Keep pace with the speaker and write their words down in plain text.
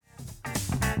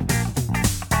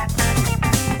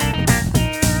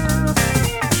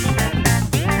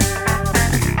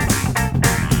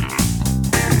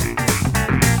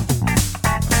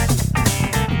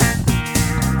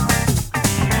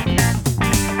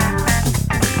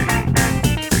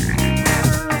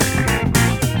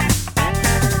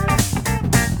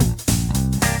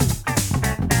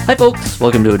Hi folks,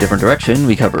 welcome to A Different Direction.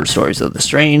 We cover stories of the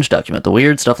strange, document the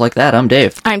weird, stuff like that. I'm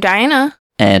Dave. I'm Diana.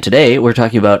 And today we're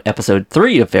talking about episode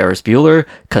 3 of Ferris Bueller,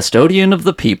 Custodian of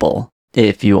the People.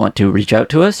 If you want to reach out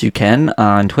to us, you can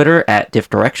on Twitter at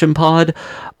diffdirectionpod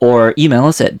or email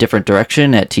us at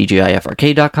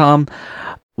differentdirection@tgifrk.com.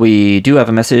 We do have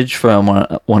a message from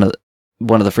one of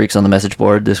the freaks on the message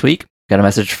board this week. Got a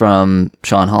message from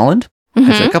Sean Holland.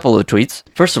 Actually, a couple of tweets.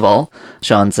 First of all,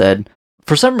 Sean said,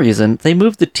 "For some reason, they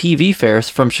moved the TV Ferris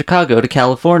from Chicago to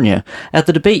California. At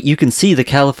the debate, you can see the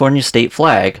California state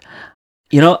flag."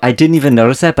 You know, I didn't even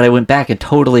notice that, but I went back and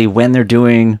totally, when they're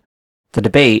doing the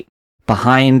debate,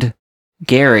 behind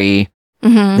Gary,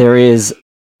 there is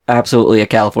absolutely a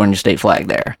California state flag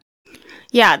there.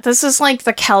 Yeah, this is like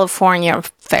the California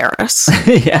Ferris.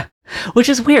 Yeah, which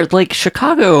is weird. Like,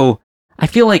 Chicago, I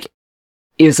feel like,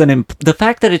 the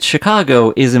fact that it's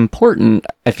Chicago is important,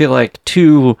 I feel like,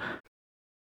 to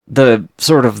the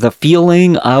sort of the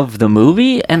feeling of the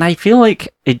movie, and I feel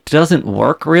like it doesn't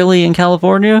work really in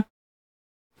California.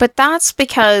 But that's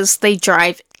because they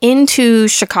drive into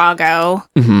Chicago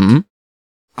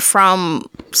from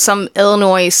some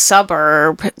Illinois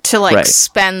suburb to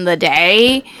spend the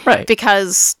day. Right.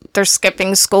 Because they're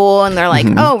skipping school and they're like,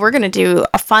 oh, we're going to do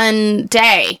a fun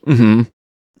day.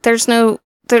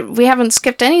 We haven't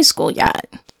skipped any school yet.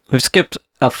 We've skipped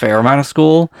a fair amount of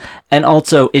school, and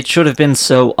also it should have been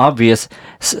so obvious.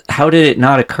 How did it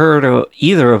not occur to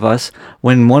either of us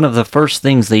when one of the first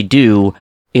things they do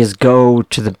is go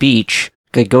to the beach,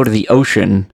 go to the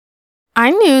ocean?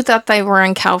 I knew that they were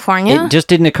in California. It just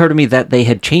didn't occur to me that they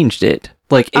had changed it.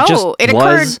 Like, it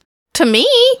occurred to me.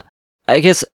 I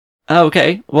guess. Oh,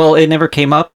 okay. Well, it never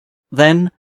came up then.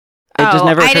 It just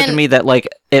never occurred to me that, like,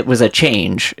 it was a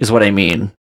change, is what I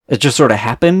mean. It just sort of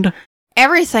happened.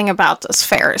 Everything about this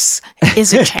Ferris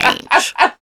is a change.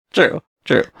 True.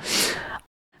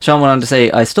 Sean went on to say,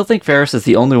 "I still think Ferris is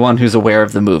the only one who's aware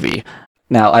of the movie.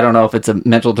 Now, I don't know if it's a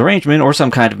mental derangement or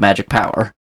some kind of magic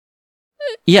power."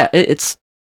 Yeah,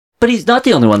 but he's not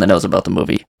the only one that knows about the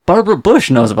movie. Barbara Bush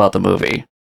knows about the movie.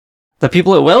 The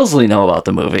people at Wellesley know about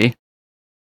the movie.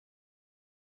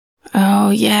 Oh,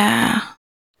 yeah.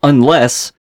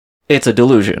 Unless it's a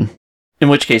delusion. In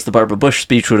which case, the Barbara Bush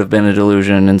speech would have been a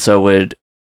delusion, and so would...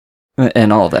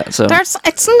 and all that, so...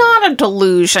 It's not a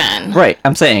delusion. Right,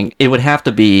 I'm saying, it would have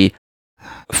to be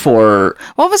for...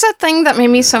 What was that thing that made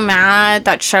me so mad?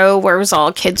 That show where it was all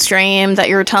a kid's dream that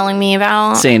you were telling me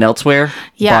about? Saying Elsewhere?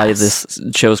 Yes. By this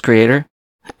show's creator?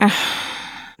 I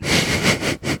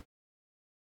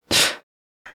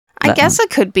guess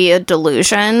it could be a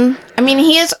delusion. I mean,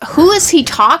 who is he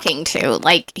talking to?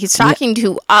 Like, he's talking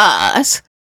to us.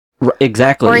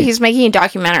 Exactly. Or he's making a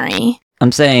documentary.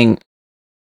 I'm saying...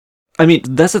 I mean,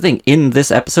 that's the thing. In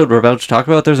this episode we're about to talk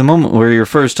about, there's a moment where he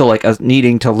refers to, like, us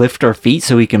needing to lift our feet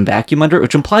so he can vacuum under it,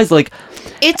 which implies, like...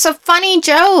 It's a funny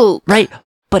joke! Right.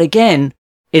 But again,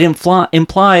 it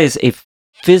implies a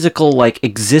physical, like,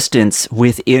 existence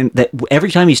within... that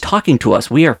every time he's talking to us,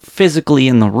 we are physically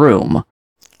in the room.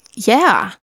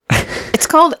 Yeah. It's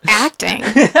called acting.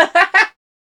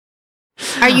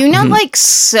 Are you not, like,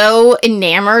 so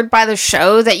enamored by the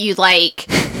show that you, like...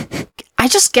 I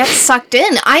just get sucked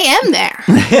in. I am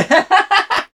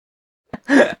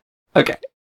there. Okay.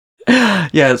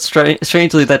 Yeah,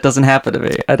 strangely, that doesn't happen to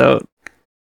me. I don't...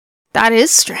 That is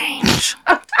strange.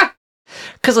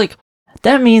 Because, like,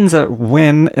 that means that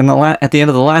when, at the end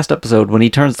of the last episode, when he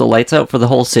turns the lights out for the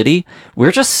whole city,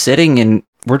 we're just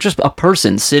a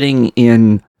person sitting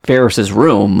in Ferris's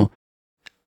room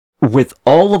with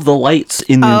all of the lights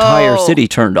in the entire city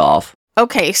turned off.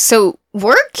 Okay, so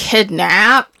we're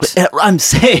kidnapped. I'm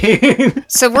saying.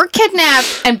 So we're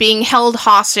kidnapped and being held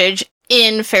hostage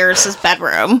in Ferris's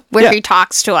bedroom, where he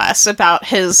talks to us about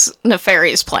his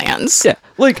nefarious plans. Yeah,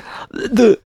 like,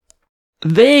 the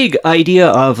vague idea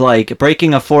of, like,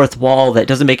 breaking a fourth wall that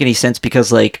doesn't make any sense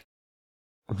because, like,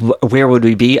 where would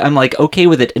we be? I'm, like, okay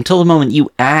with it until the moment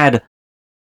you add...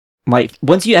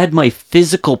 once you add my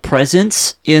physical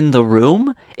presence in the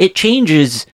room, it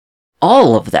changes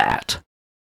all of that.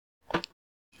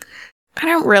 I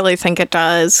don't really think it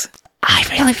does. I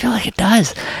really feel like it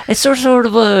does. It's sort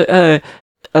of a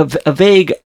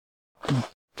vague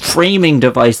framing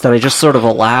device that I just sort of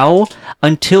allow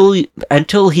until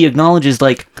he acknowledges,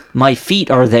 like, my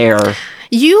feet are there.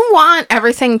 You want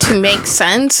everything to make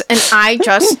sense, and I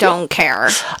just don't care.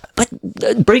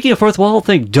 But breaking a fourth wall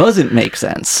thing doesn't make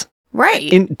sense.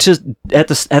 Right. At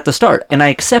the start, and I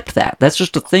accept that. That's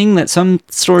just a thing that some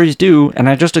stories do, and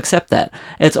I just accept that.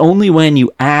 It's only when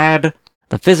you add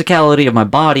the physicality of my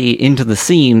body into the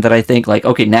scene that I think, like,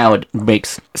 okay, now it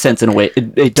makes sense in a way.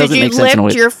 It doesn't make sense in a way.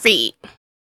 Did you lift your feet?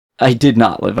 I did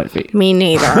not live my feet. Me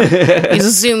neither. You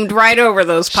zoomed right over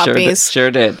those puppies.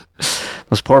 Sure did.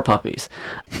 Those poor puppies.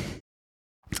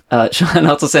 Sean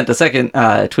also sent a second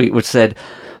tweet which said,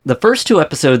 the first 2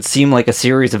 episodes seem like a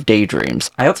series of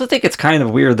daydreams. I also think it's kind of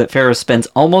weird that Ferris spends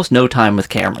almost no time with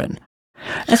Cameron.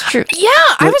 That's true.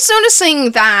 Yeah, I was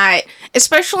noticing that,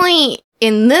 especially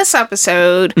in this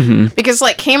episode, because,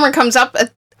 like, Cameron comes up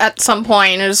at some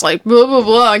point and is like, blah, blah,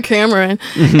 blah, Cameron.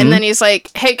 And then he's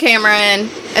like, hey, Cameron.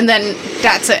 And then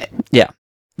that's it. Yeah.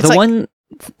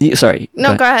 Sorry.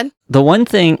 No, go ahead. The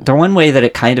one way that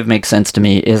it kind of makes sense to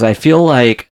me is I feel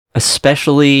like,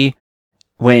 especially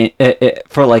when,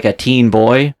 for, like, a teen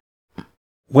boy,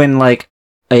 when, like,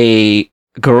 a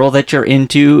girl that you're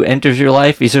into enters your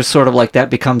life, is just sort of like that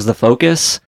becomes the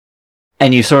focus,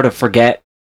 and you sort of forget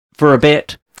for a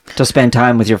bit to spend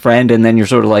time with your friend, and then you're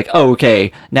sort of like, oh,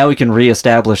 okay, now we can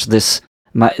reestablish the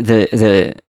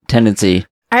tendency.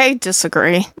 I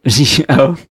disagree.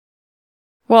 Oh.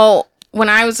 Well, when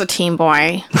I was a teen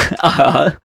boy...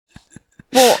 Well,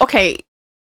 okay,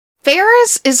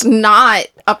 Ferris is not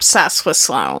obsessed with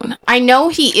Sloane. I know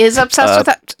he is obsessed with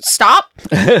that. Stop!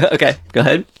 Okay, go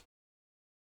ahead.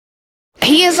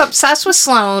 He is obsessed with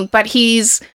Sloane, but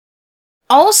he's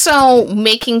also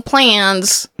making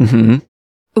plans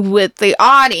with the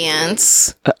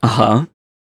audience.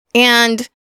 And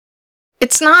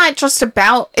it's not just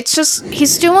about... It's just...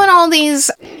 He's doing all these...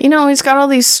 You know, he's got all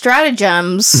these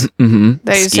stratagems. That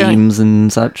he's Schemes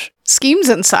and such. Schemes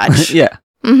and such. Yeah.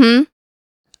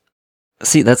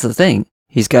 See, that's the thing.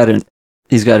 He's got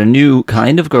a new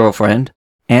kind of girlfriend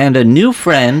and a new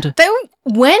friend.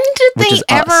 When did they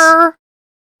ever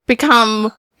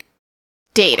become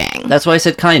dating? That's why I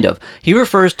said kind of. He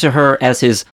refers to her as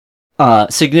his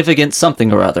significant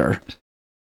something or other.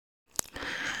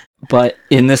 But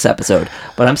in this episode.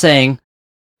 But I'm saying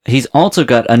he's also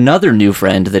got another new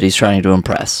friend that he's trying to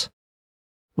impress,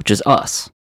 which is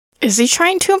us. Is he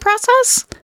trying to impress us?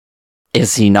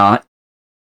 Is he not?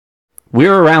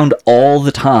 We're around all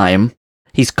the time.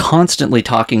 He's constantly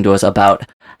talking to us about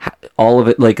all of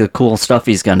it, like the cool stuff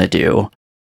he's gonna do.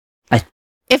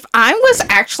 If I was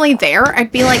actually there,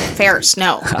 I'd be like, Ferris,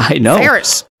 no. I know.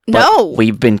 Ferris, no.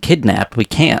 We've been kidnapped. We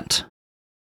can't.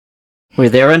 We're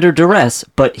there under duress,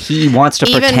 but he wants to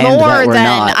pretend that we're not. Even more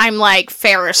than I'm like,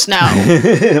 Ferris,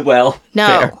 no. Well,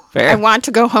 no. Fair. I want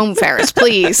to go home, Ferris,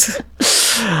 please.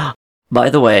 By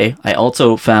the way, I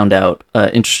also found out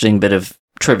an interesting bit of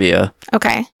trivia.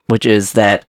 Okay. Which is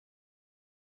that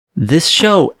this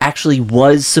show actually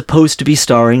was supposed to be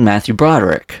starring Matthew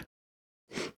Broderick.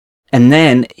 And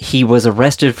then he was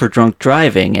arrested for drunk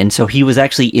driving, and so he was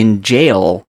actually in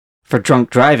jail for drunk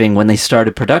driving when they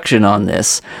started production on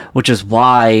this, which is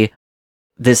why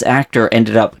this actor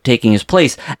ended up taking his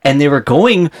place, and they were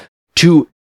going to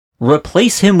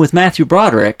replace him with Matthew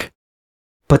Broderick,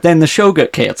 but then the show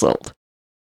got canceled.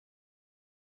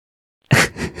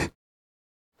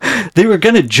 They were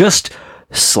gonna just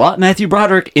slot Matthew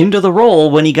Broderick into the role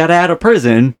when he got out of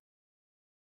prison,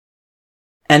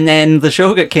 and then the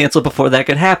show got canceled before that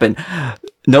could happen.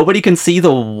 Nobody can see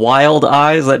the wild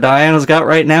eyes that Diana's got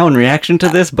right now in reaction to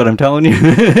this, but I'm telling you.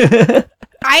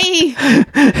 I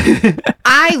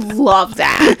love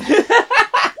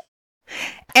that.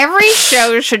 Every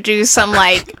show should do some,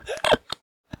 like,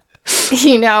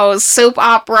 you know, soap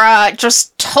opera,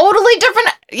 just totally different,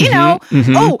 you know.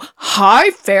 Oh,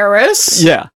 hi, Ferris.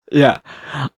 Yeah.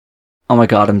 Oh my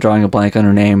god, I'm drawing a blank on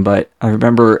her name, but I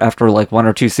remember after like 1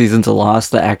 or 2 seasons of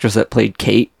Lost, the actress that played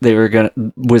Kate,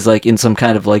 was like in some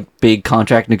kind of like big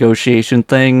contract negotiation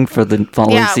thing for the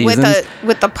following seasons.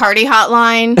 with the party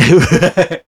hotline.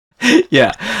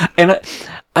 Yeah, and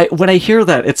I when I hear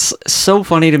that, it's so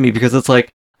funny to me because it's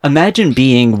like, imagine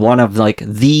being one of like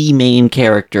the main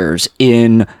characters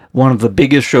in one of the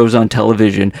biggest shows on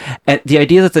television, and the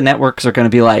idea that the networks are going to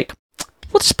be like,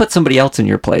 let's just put somebody else in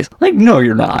your place. Like, no,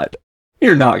 you're not.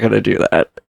 You're not going to do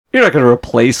that. You're not going to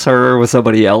replace her with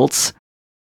somebody else.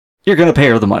 You're going to pay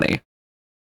her the money.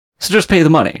 So just pay the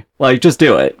money. Like, just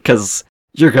do it, because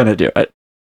you're going to do it.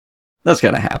 That's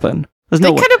going to happen.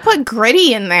 They could have put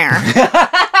Gritty in there.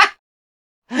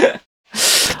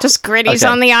 Just Gritty's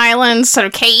on the island, so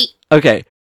Kate. Okay.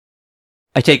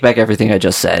 I take back everything I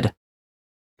just said.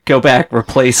 Go back,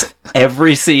 replace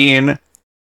every scene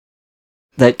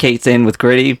that Kate's in with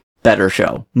Gritty. Better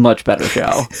show. Much better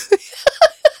show.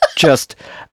 Just,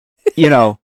 you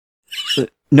know,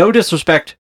 no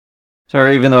disrespect to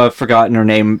her, even though I've forgotten her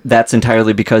name. That's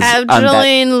entirely because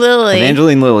Evangeline Lilly.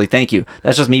 Evangeline Lilly, thank you.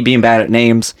 That's just me being bad at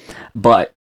names.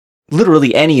 But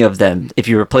literally any of them, if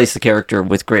you replace the character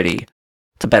with Gritty,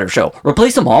 it's a better show.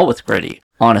 Replace them all with Gritty,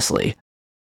 honestly.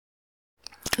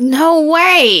 No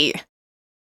way!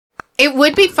 It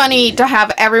would be funny to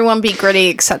have everyone be gritty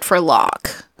except for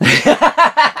Locke.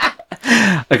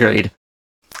 Agreed.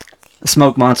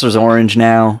 Smoke Monster's orange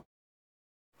now.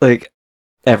 Like,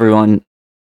 everyone...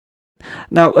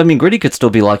 Now, I mean, Gritty could still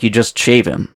be Locke, you just shave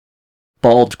him.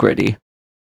 Bald Gritty.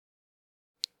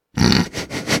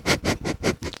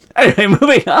 Anyway,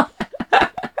 moving on.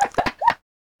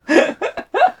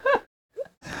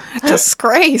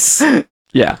 Disgrace.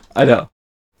 Yeah, I know.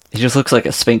 He just looks like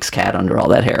a Sphinx cat under all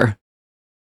that hair.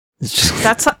 It's just...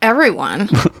 That's everyone.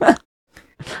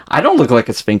 I don't look like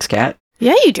a Sphinx cat.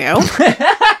 Yeah, you do.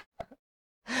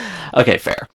 Okay,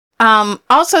 fair.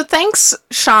 Also, thanks,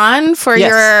 Sean, for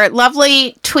your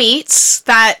lovely tweets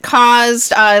that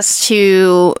caused us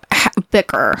to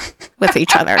bicker with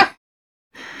each other.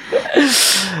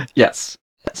 Yes.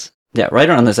 Yeah,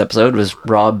 writer on this episode was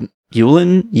Rob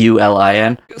Ulin,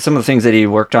 U-L-I-N. Some of the things that he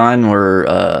worked on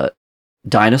were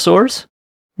dinosaurs.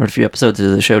 Wrote a few episodes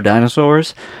of the show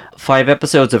Dinosaurs. 5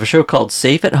 episodes of a show called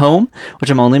Safe at Home, which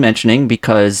I'm only mentioning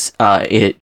because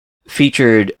it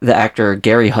featured the actor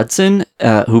Gary Hudson,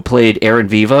 who played Aaron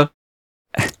Viva.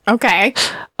 Okay.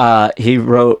 He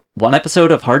wrote 1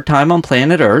 episode of Hard Time on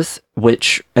Planet Earth,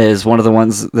 which is one of the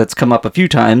ones that's come up a few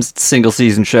times. It's a single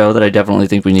season show that I definitely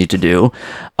think we need to do,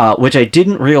 which I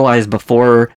didn't realize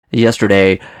before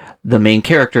yesterday. The main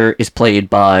character is played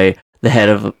by the head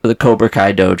of the Cobra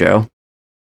Kai dojo.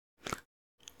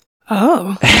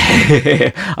 Oh.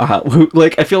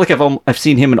 Like, I feel like I've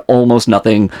seen him in almost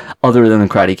nothing other than the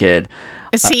Karate Kid.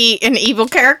 Is he an evil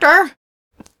character?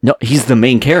 No, he's the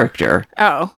main character.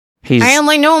 Oh. I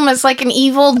only know him as like an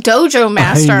evil dojo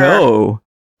master.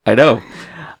 I know.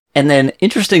 And then,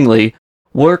 interestingly,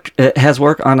 has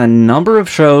worked on a number of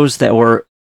shows that were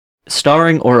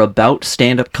starring or about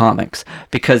stand-up comics,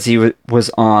 because he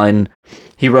wrote on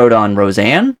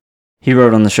Roseanne, he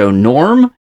wrote on the show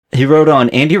Norm, he wrote on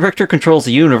Andy Richter Controls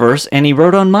the Universe, and he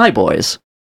wrote on My Boys,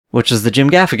 which is the Jim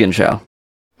Gaffigan show.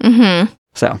 Mm-hmm.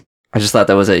 So, I just thought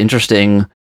that was an interesting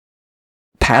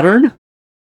pattern.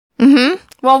 Mm-hmm.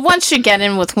 Well, once you get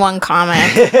in with one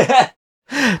comic.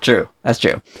 True. That's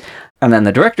true. And then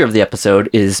the director of the episode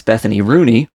is Bethany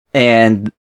Rooney,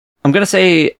 and I'm going to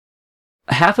say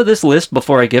half of this list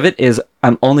before I give it is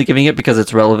I'm only giving it because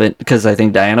it's relevant, because I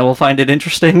think Diana will find it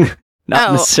interesting.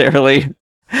 Not necessarily...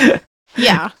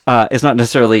 Yeah. It's not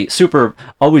necessarily super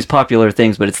always popular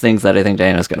things, but it's things that I think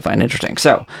Diana's going to find interesting.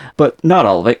 So, but not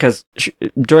all of it, because she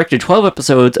directed 12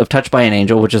 episodes of Touched by an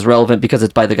Angel, which is relevant because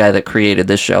it's by the guy that created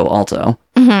this show also.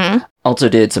 Mm-hmm. Also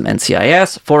did some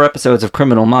NCIS, 4 episodes of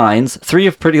Criminal Minds, 3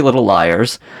 of Pretty Little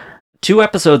Liars, 2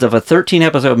 episodes of a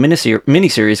 13-episode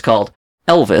miniseries called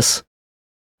Elvis.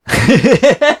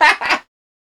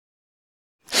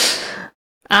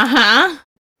 Uh-huh.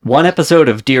 1 episode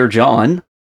of Dear John.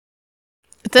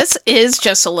 This is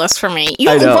just a list for me.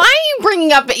 I know. Why are you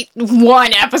bringing up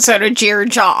 1 episode of Dear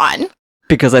John?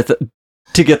 Because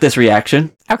to get this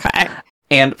reaction. Okay.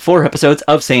 And 4 episodes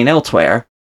of St. Elsewhere.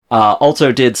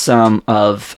 Also did some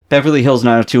of Beverly Hills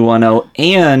 90210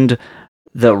 and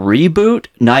the reboot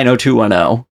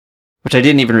 90210, which I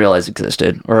didn't even realize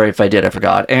existed, or if I did, I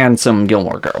forgot, and some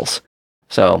Gilmore Girls.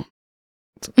 So,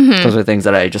 Those are things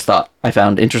that I just thought I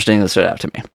found interesting that stood out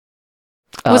to me.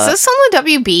 Was this on the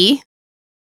WB?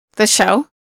 The show?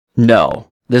 No,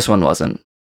 this one wasn't.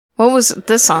 What was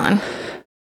this on?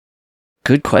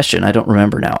 Good question. I don't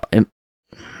remember now.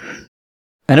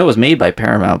 I know it was made by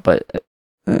Paramount, but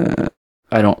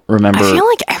I don't remember. I feel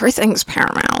like everything's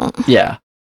Paramount. Yeah.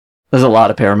 There's a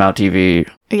lot of Paramount TV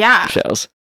shows.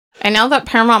 I know that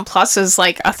Paramount Plus is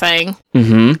like a thing.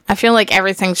 Mm-hmm. I feel like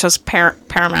everything's just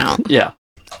Paramount. Yeah.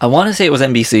 I want to say it was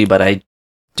NBC, but I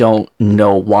don't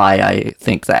know why I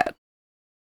think that.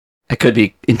 I could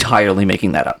be entirely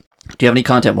making that up. Do you have any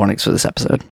content warnings for this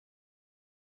episode?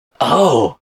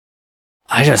 Oh,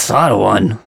 I just thought of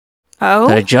one. Oh?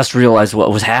 That I just realized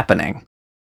what was happening.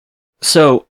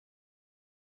 So,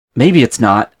 maybe it's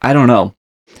not. I don't know.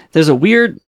 There's a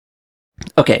weird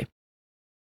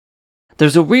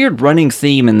running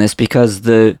theme in this because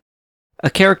a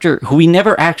character who we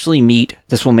never actually meet,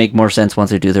 this will make more sense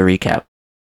once I do the recap,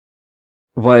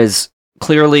 was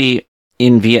clearly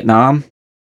in Vietnam.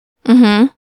 Mm-hmm.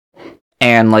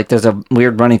 And, like, there's a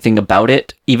weird running thing about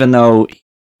it, even though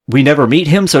we never meet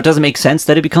him, so it doesn't make sense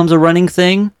that it becomes a running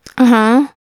thing. Uh-huh.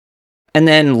 And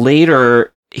then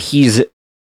later, he's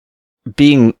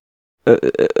being...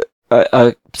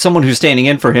 someone who's standing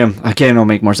in for him, again, it'll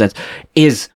make more sense,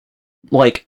 is,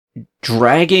 like,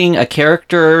 dragging a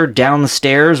character down the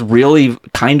stairs really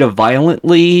kind of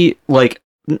violently, like,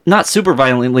 not super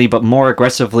violently, but more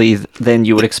aggressively than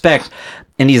you would expect.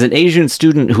 and he's an Asian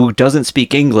student who doesn't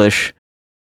speak English.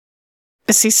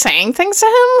 Is he saying things to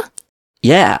him?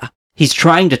 Yeah. He's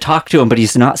trying to talk to him, but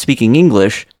he's not speaking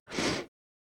English.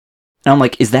 And I'm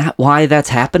like, is that why that's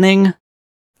happening?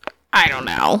 I don't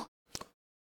know.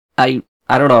 I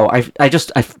don't know.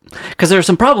 Because there's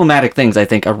some problematic things, I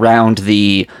think, around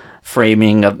the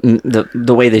framing of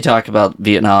the way they talk about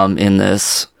Vietnam in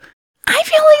this. I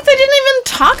feel like they didn't even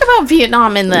talk about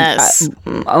Vietnam in this.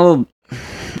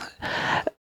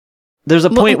 There's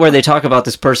a point where they talk about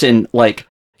this person, like,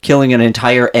 killing an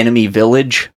entire enemy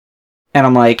village. And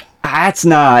I'm like, that's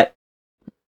not...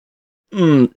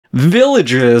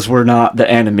 villages were not the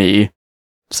enemy.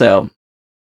 So,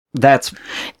 that's...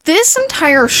 This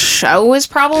entire show is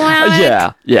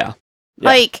problematic. Yeah.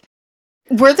 Like,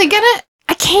 were they gonna...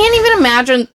 I can't even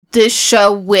imagine this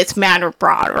show with Matthew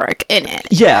Broderick in it.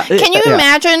 Yeah. Can you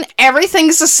imagine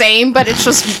everything's the same, but it's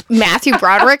just Matthew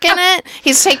Broderick in it?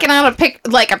 He's taking out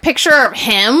a picture of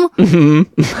him. Mm-hmm.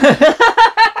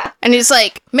 And he's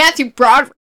like, Matthew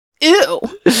Broderick, ew.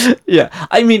 Yeah.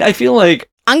 I mean, I feel like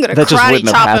I'm going to karate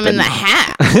chop him in the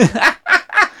hat.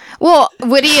 Well,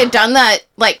 would he have done that,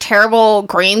 like, terrible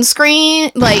green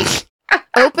screen, like,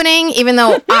 opening, even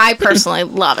though I personally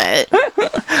love it?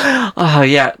 Oh,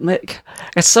 yeah.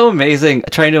 It's so amazing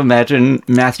trying to imagine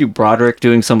Matthew Broderick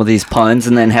doing some of these puns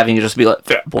and then having to just be like...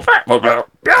 They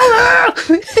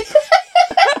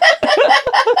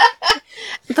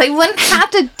wouldn't have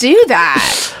to do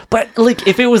that. But, like,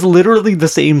 if it was literally the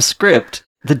same script,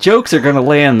 the jokes are going to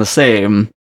land the same.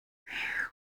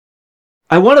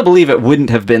 I want to believe it wouldn't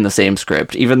have been the same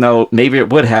script, even though maybe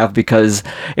it would have, because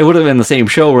it would have been the same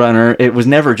showrunner. It was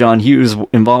never John Hughes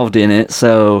involved in it,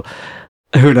 so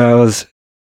who knows?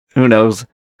 Who knows?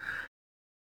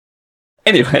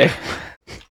 Anyway,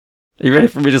 are you ready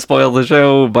for me to spoil the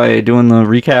show by doing the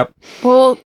recap?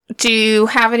 Well, do you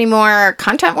have any more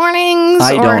content warnings?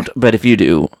 I don't, but if you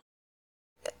do.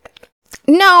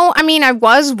 No, I mean, I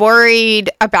was worried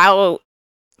about...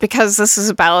 because this is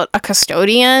about a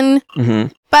custodian,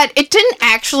 but it didn't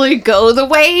actually go the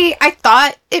way I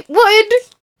thought it would.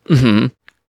 Mm-hmm.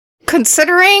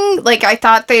 Considering, like, I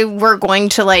thought they were going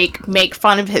to, like, make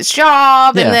fun of his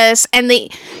job and this, and they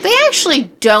actually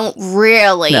don't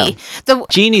really. No.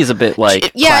 Jeannie's a bit,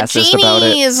 like, classist about it.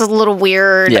 Jeannie is a little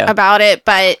weird about it,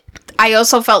 but I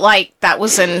also felt like that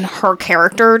was in her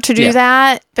character to do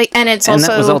that. But and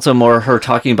that was also more her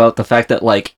talking about the fact that,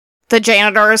 like, the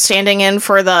janitor is standing in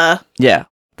for the... Yeah.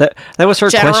 That was her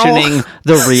questioning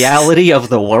the reality of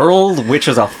the world, which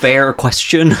is a fair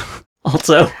question,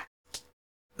 also.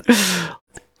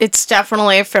 It's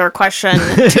definitely a fair question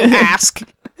to ask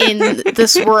in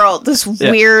this world, this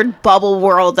weird bubble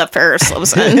world that Ferris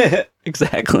lives in.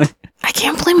 Exactly. I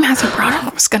can't believe Matthew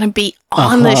Broderick was going to be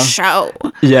on this show.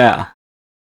 Yeah.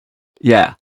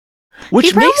 Yeah.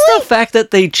 Which makes the fact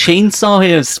that they chainsaw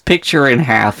his picture in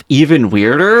half even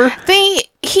weirder. He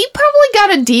probably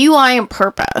got a DUI on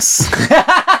purpose.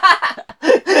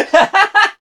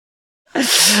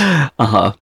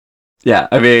 Yeah,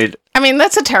 I mean,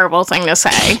 that's a terrible thing to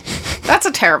say. That's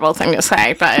a terrible thing to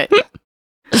say, but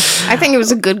I think it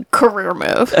was a good career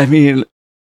move. I mean,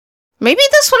 maybe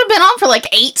this would have been on for like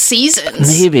 8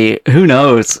 seasons. Maybe. Who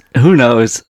knows?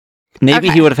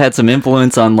 Maybe he would have had some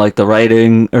influence on, like, the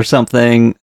writing or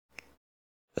something.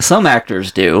 Some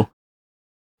actors do.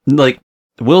 Like,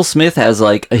 Will Smith has,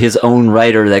 like, his own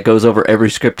writer that goes over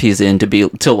every script he's in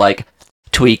to like,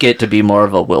 tweak it to be more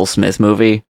of a Will Smith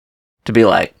movie. To be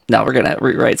like, no, we're gonna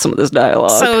rewrite some of this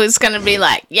dialogue. So it's gonna be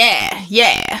like,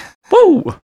 yeah.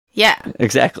 Woo! Yeah.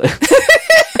 Exactly.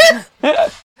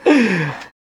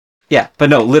 Yeah, but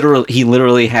no, he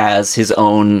literally has his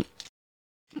own...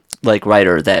 like,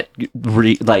 writer that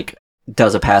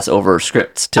does a pass over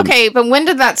scripts to... Okay, but when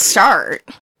did that start?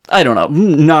 I don't know.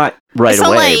 Not right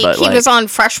away, but he was on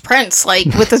Fresh Prince, like,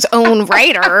 with his own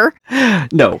writer.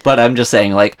 No, but I'm just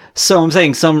saying, like, so I'm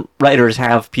saying some writers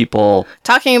have people...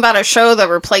 Talking about a show that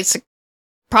replaced a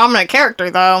prominent character,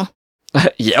 though.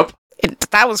 Yep.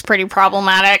 That was pretty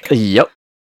problematic. Yep.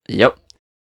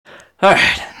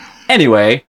 Alright.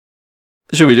 Anyway,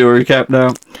 should we do a recap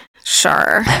now?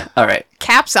 Sure. Alright.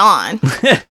 Caps on.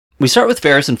 We start with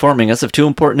Ferris informing us of 2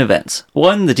 important events.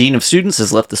 1, the Dean of Students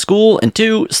has left the school, and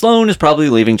 2, Sloane is probably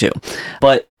leaving too.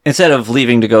 But instead of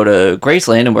leaving to go to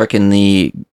Graceland and work in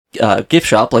the gift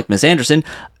shop like Miss Anderson,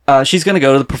 she's going to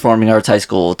go to the Performing Arts High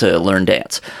School to learn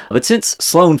dance. But since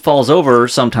Sloane falls over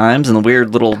sometimes in the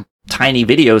weird little tiny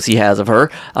videos he has of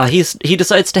her, he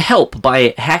decides to help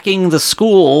by hacking the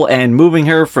school and moving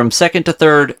her from 2nd to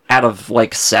 3rd out of,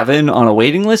 like, 7 on a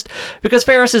waiting list, because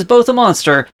Ferris is both a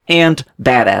monster and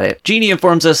bad at it. Jeannie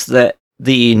informs us that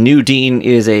The new dean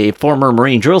is a former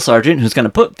Marine drill sergeant who's going to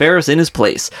put Ferris in his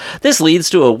place. This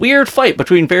leads to a weird fight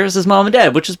between Ferris's mom and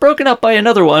dad, which is broken up by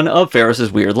another one of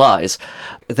Ferris's weird lies.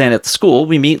 Then at the school,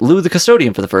 we meet Lou the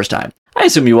Custodian for the first time. I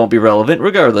assume he won't be relevant,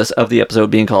 regardless of the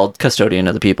episode being called Custodian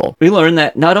of the People. We learn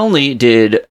that not only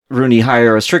did Rooney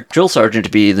hire a strict drill sergeant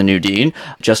to be the new dean,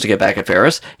 just to get back at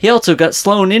Ferris, he also got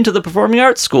Sloane into the performing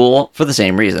arts school for the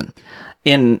same reason.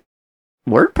 In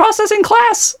word processing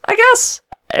class, I guess?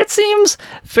 It seems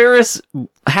Ferris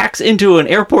hacks into an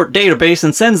airport database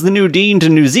and sends the new dean to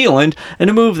New Zealand in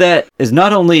a move that is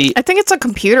not only... I think it's a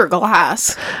computer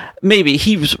class. Maybe,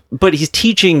 but he's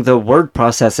teaching the word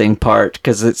processing part,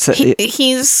 because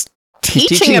he's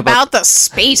teaching about the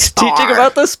space bar. Teaching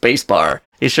about the space bar.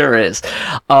 He sure is.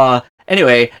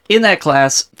 Anyway, in that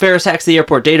class, Ferris hacks the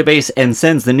airport database and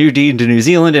sends the new dean to New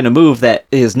Zealand in a move that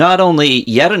is not only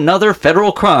yet another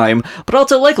federal crime, but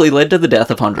also likely led to the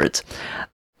death of hundreds.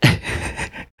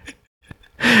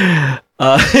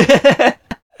 Ask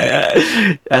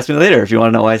me later if you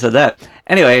want to know why I said that.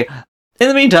 Anyway, in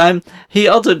the meantime, he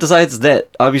also decides that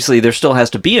obviously there still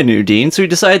has to be a new dean, so he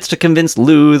decides to convince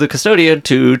Lou the Custodian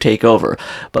to take over.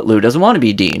 But Lou doesn't want to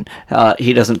be dean.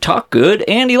 He doesn't talk good,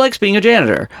 and he likes being a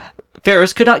janitor.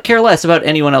 Ferris could not care less about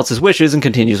anyone else's wishes and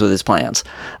continues with his plans.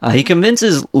 He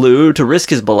convinces Lou to risk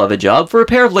his beloved job for a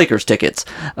pair of Lakers tickets.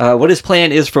 What his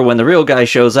plan is for when the real guy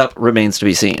shows up remains to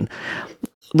be seen.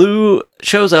 Lou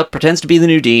shows up, pretends to be the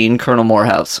new dean, Colonel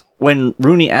Morehouse. When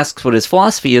Rooney asks what his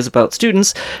philosophy is about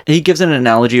students, he gives an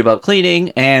analogy about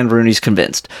cleaning, and Rooney's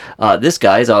convinced. This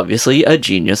guy is obviously a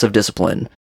genius of discipline.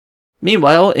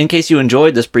 Meanwhile, in case you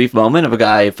enjoyed this brief moment of a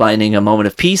guy finding a moment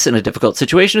of peace in a difficult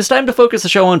situation, it's time to focus the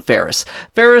show on Ferris.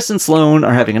 Ferris and Sloane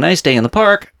are having a nice day in the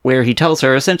park, where he tells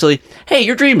her essentially, "Hey,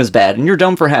 your dream is bad, and you're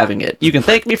dumb for having it. You can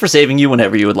thank me for saving you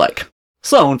whenever you would like."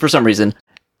 Sloane, for some reason,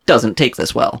 doesn't take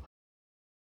this well.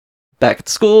 Back at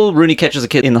the school, Rooney catches a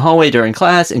kid in the hallway during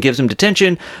class and gives him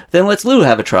detention, then lets Lou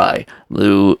have a try.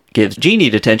 Lou gives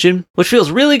Jeannie detention, which feels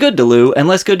really good to Lou and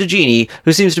less good to Jeannie,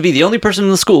 who seems to be the only person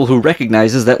in the school who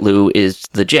recognizes that Lou is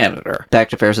the janitor. Back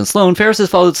to Ferris and Sloane, Ferris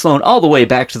has followed Sloane all the way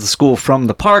back to the school from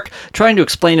the park, trying to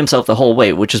explain himself the whole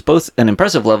way, which is both an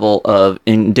impressive level of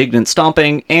indignant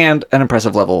stomping and an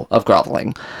impressive level of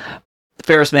groveling.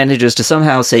 Ferris manages to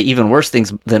somehow say even worse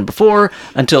things than before,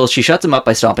 until she shuts him up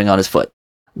by stomping on his foot.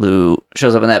 Lou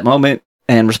shows up in that moment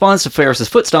and responds to Ferris's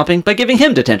foot stomping by giving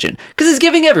him detention, because he's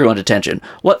giving everyone detention.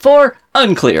 What for?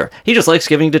 Unclear. He just likes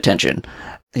giving detention.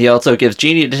 He also gives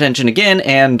Jeannie detention again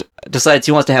and decides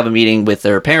he wants to have a meeting with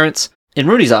their parents. In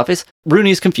Rooney's office,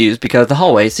 Rooney's confused because the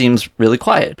hallway seems really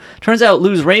quiet. Turns out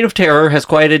Lou's reign of terror has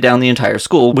quieted down the entire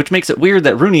school, which makes it weird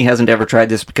that Rooney hasn't ever tried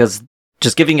this, because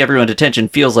just giving everyone detention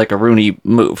feels like a Rooney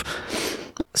move.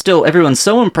 Still, everyone's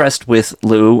so impressed with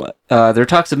Lou, there are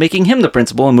talks of making him the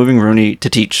principal and moving Rooney to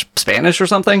teach Spanish or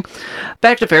something.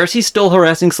 Back to Ferris, he's still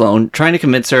harassing Sloane, trying to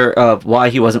convince her of why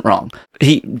he wasn't wrong.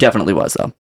 He definitely was,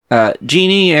 though.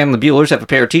 Jeannie and the Buellers have a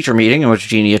parent-teacher meeting in which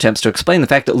Jeannie attempts to explain the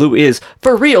fact that Lou is,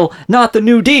 for real, not the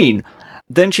new dean.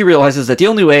 Then she realizes that the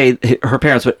only way her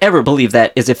parents would ever believe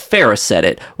that is if Ferris said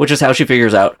it, which is how she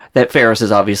figures out that Ferris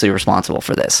is obviously responsible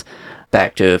for this.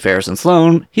 Back to Ferris and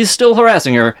Sloane, he's still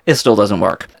harassing her, it still doesn't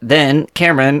work. Then,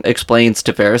 Cameron explains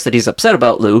to Ferris that he's upset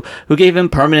about Lou, who gave him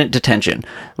permanent detention.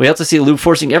 We also see Lou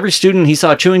forcing every student he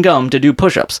saw chewing gum to do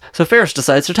push-ups, so Ferris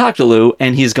decides to talk to Lou,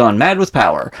 and he's gone mad with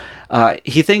power.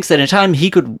 He thinks that in time he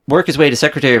could work his way to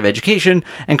Secretary of Education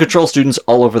and control students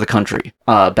all over the country.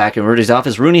 Back in Rudy's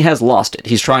office, Rooney has lost it.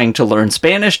 He's trying to learn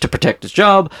Spanish to protect his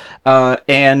job,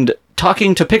 and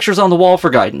talking to pictures on the wall for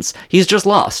guidance. He's just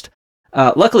lost.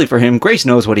 Luckily for him, Grace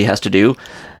knows what he has to do.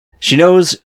 She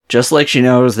knows, just like she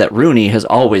knows that Rooney has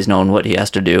always known what he has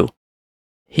to do.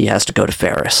 He has to go to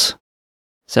Ferris.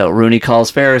 So Rooney calls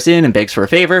Ferris in and begs for a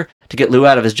favor to get Lou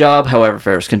out of his job, however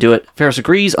Ferris can do it. Ferris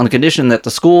agrees on the condition that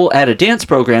the school add a dance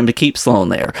program to keep Sloane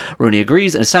there. Rooney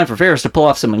agrees, and it's time for Ferris to pull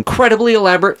off some incredibly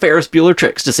elaborate Ferris Bueller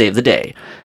tricks to save the day.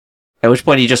 At which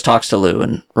point he just talks to Lou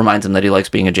and reminds him that he likes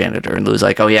being a janitor, and Lou's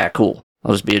like, "Oh yeah, cool,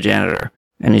 I'll just be a janitor."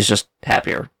 And he's just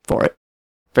happier for it.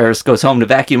 Ferris goes home to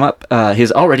vacuum up his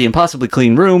already impossibly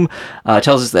clean room,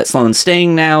 tells us that Sloane's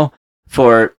staying now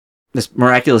for this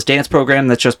miraculous dance program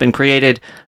that's just been created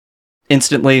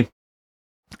instantly,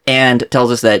 and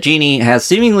tells us that Jeannie has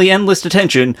seemingly endless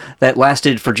detention that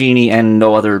lasted for Jeannie and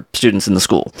no other students in the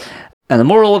school. And the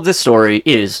moral of this story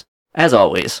is, as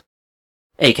always,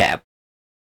 ACAB.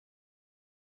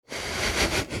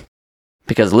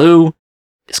 Because Lou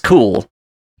is cool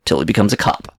till he becomes a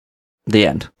cop. The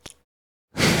end.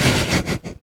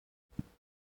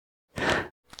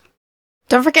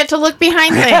 Don't forget to look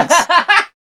behind things.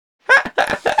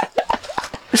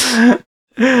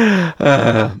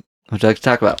 Would you like to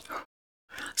talk about?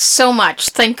 So much.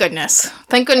 Thank goodness.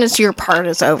 Thank goodness your part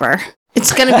is over.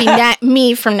 It's going to be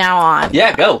me from now on.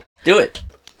 Yeah, go. Do it.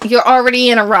 You're already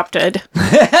interrupted.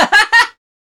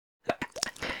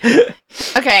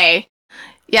 Okay.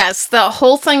 Yes, the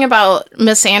whole thing about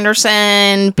Miss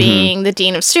Anderson being the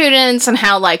dean of students and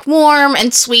how, like, warm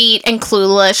and sweet and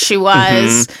clueless she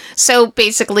was. So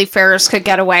basically Ferris could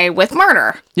get away with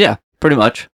murder. Yeah, pretty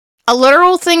much. A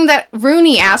literal thing that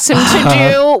Rooney asked him to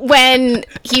do when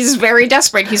he's very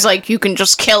desperate. He's like, you can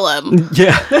just kill him.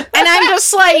 Yeah. And I'm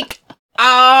just like,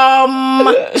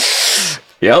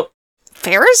 Yep.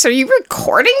 Ferris, are you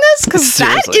recording this? Because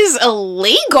that is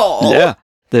illegal. Yeah.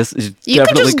 This is you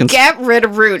could just get rid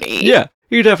of Rooney. Yeah.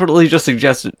 You definitely just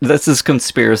suggested this is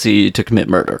conspiracy to commit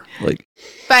murder. Like,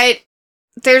 but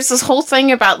there's this whole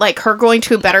thing about, like, her going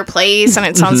to a better place, and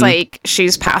it sounds like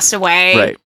she's passed away.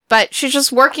 Right. But she's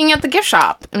just working at the gift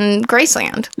shop in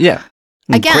Graceland. Yeah.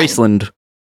 Again. Graceland.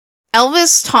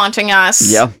 Elvis taunting us.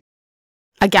 Yeah.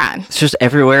 Again. It's just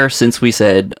everywhere since we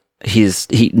said he's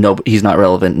not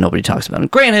relevant, nobody talks about him.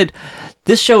 Granted,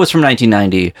 this show is from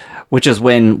 1990, which is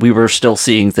when we were still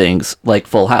seeing things like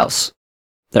Full House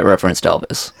that referenced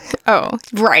Elvis. Oh,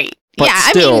 right. But yeah,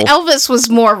 still, I mean, Elvis was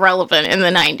more relevant in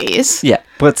the 90s. Yeah,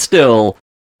 but still,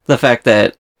 the fact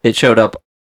that it showed up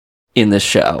in this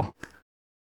show.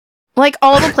 Like,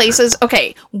 all the places.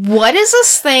 Okay, what is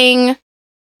this thing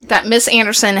that Miss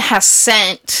Anderson has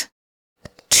sent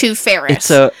to Ferris?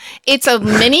 It's a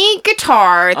mini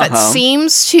guitar that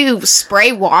seems to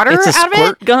spray water out of it. It's a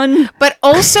squirt gun? But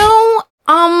also,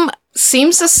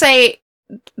 seems to say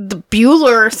the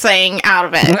Bueller thing out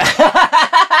of it.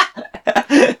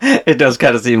 It does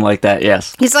kind of seem like that,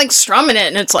 yes. He's, like, strumming it,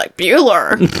 and it's like,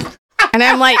 Bueller. And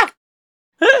I'm like...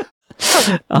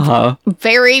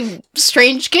 Very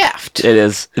strange gift. It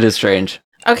is strange.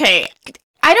 Okay.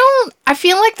 I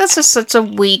feel like this is such a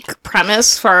weak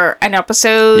premise for an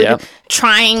episode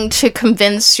trying to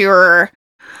convince your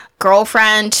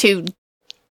girlfriend to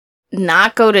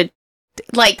not go to,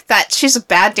 like, that she's a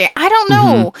bad date. I don't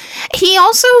know. He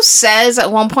also says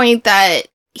at one point that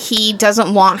he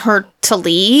doesn't want her to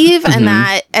leave and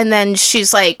then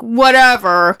she's like,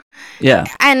 whatever. Yeah.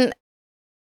 And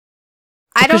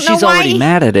I don't know she's why already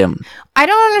mad at him. I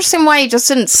don't understand why he just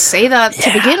didn't say that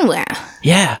to begin with.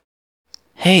 Yeah.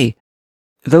 Hey,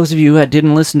 those of you that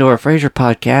didn't listen to our Frasier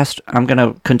podcast, I'm going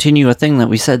to continue a thing that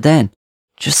we said then.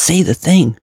 Just say the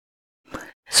thing.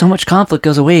 So much conflict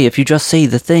goes away if you just say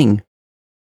the thing.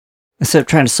 Instead of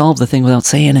trying to solve the thing without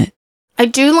saying it. I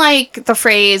do like the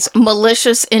phrase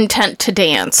malicious intent to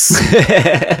dance.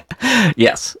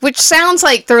 Yes. Which sounds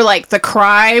like they're like the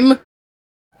crime.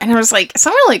 And I was like, it's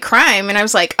not really crime. And I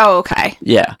was like, oh, okay.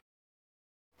 Yeah.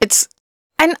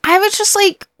 And I was just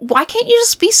like, why can't you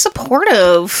just be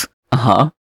supportive?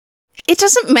 It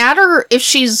doesn't matter if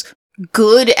she's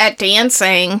good at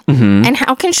dancing. And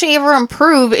how can she ever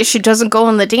improve if she doesn't go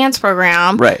in the dance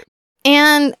program? Right.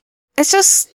 And it's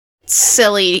just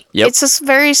silly. Yep. It's just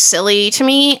very silly to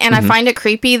me. And I find it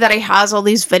creepy that he has all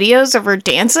these videos of her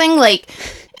dancing. Like,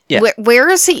 where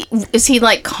is he? Is he,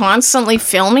 like, constantly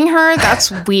filming her?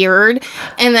 That's weird.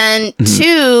 And then,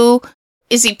 two,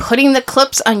 is he putting the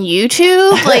clips on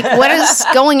YouTube? Like, what is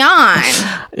going on?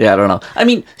 Yeah, I don't know. I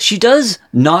mean, she does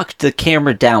knock the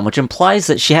camera down, which implies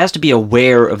that she has to be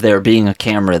aware of there being a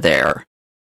camera there.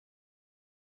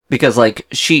 Because, like,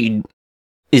 she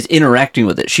is interacting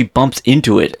with it. She bumps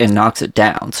into it and knocks it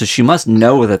down. So she must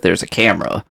know that there's a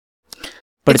camera.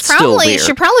 But it's still weird.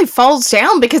 She probably falls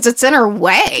down because it's in her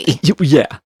way.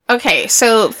 Yeah. Okay,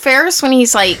 so Ferris, when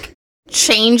he's, like,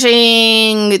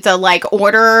 changing the, like,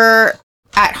 order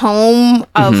at home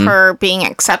of her being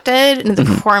accepted in the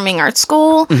performing arts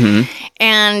school,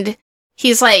 and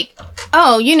he's like,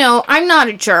 oh, you know, I'm not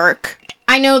a jerk.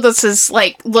 I know this is,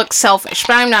 like, looks selfish,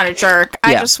 but I'm not a jerk.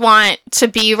 I just want to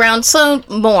be around some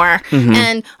more.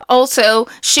 And also,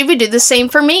 she would do the same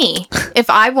for me if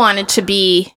I wanted to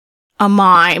be a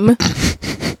mime.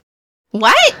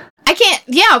 What? I can't.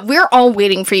 Yeah, we're all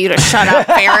waiting for you to shut up,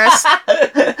 Ferris.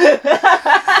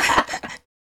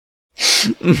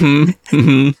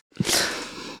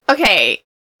 Okay.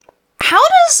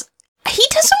 He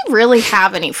doesn't really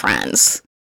have any friends.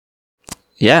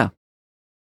 Yeah.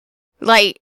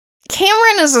 Like,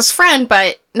 Cameron is his friend,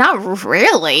 but not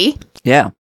really. Yeah.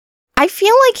 I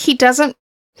feel like he doesn't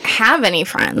have any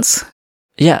friends.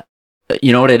 Yeah.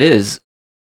 You know what it is?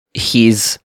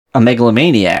 He's a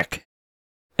megalomaniac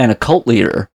and a cult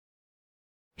leader.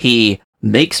 He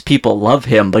makes people love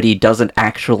him, but he doesn't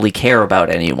actually care about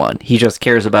anyone. He just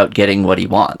cares about getting what he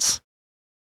wants.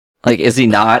 Like, is he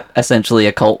not essentially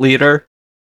a cult leader?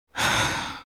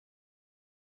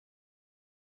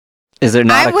 Is there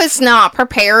not? I was not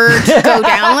prepared to go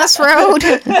down this road.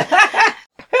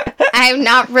 I have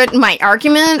not written my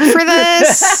argument for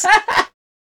this.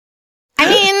 I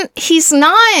mean, he's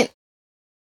not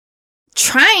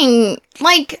trying,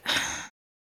 like...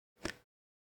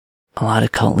 A lot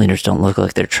of cult leaders don't look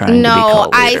like they're trying to be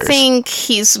cult leaders. No, I think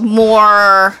he's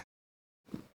more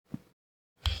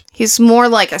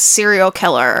like a serial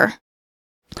killer.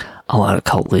 A lot of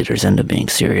cult leaders end up being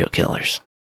serial killers.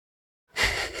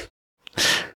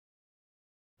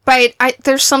 But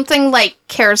there's something, like,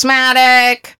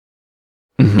 charismatic,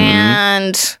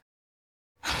 and...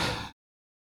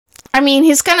 I mean,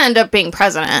 he's gonna end up being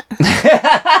president.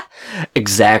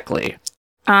 Exactly.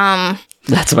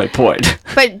 That's my point.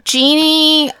 But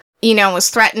Jeannie, was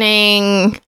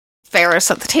threatening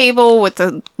Ferris at the table with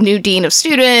the new dean of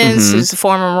students, who's a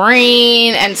former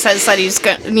Marine, and says that he's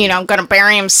gonna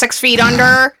bury him 6 feet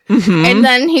under. And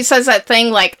then he says that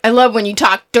thing like, "I love when you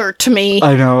talk dirt to me."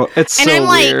 I know, it's and so I'm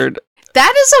weird. Like,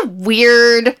 that is a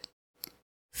weird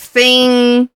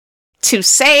thing to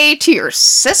say to your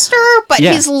sister, but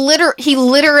he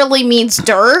literally means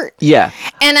dirt. Yeah.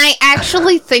 And I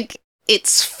actually think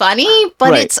it's funny,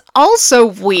 but it's also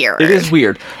weird. It is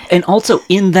weird. And also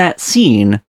in that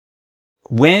scene,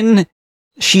 when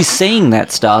she's saying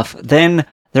that stuff, then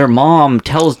their mom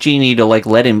tells Jeannie to, like,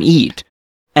 let him eat.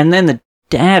 And then the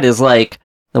dad is like,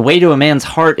 the way to a man's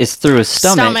heart is through his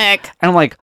stomach. And I'm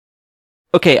like,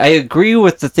 okay, I agree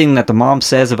with the thing that the mom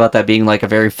says about that being, like, a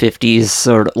very 50s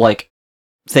sort of, like,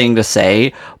 thing to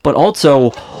say. But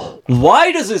also,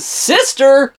 why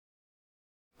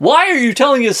are you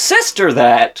telling his sister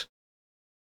that?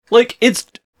 Like, it's...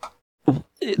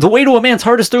 The way to a man's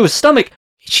heart is through his stomach.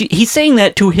 He's saying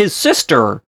that to his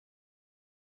sister.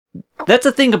 That's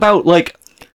the thing about, like,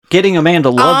 getting a man to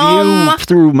love you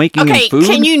through making him food.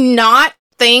 Can you not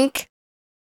think...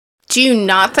 Do you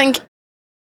not think...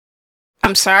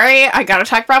 I'm sorry, I gotta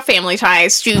talk about family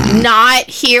ties. Do you not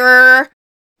hear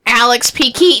Alex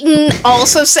P. Keaton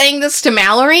also saying this to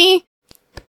Mallory?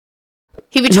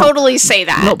 He would totally say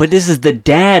that. No, but this is the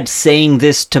dad saying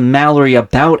this to Mallory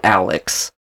about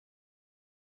Alex.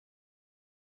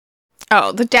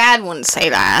 Oh, the dad wouldn't say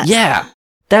that. Yeah.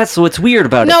 That's what's weird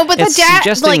about it. No, but it's the dad...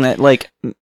 suggesting that, like,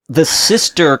 the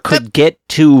sister could get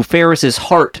to Ferris's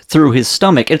heart through his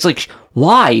stomach. It's like,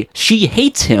 why? She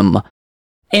hates him.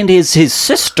 And is his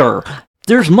sister.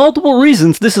 There's multiple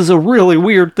reasons this is a really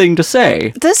weird thing to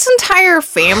say. This entire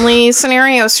family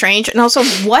scenario is strange, and also,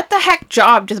 what the heck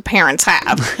job do the parents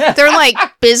have? They're like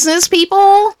business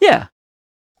people? Yeah.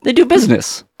 They do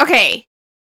business. Okay.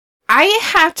 I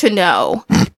have to know.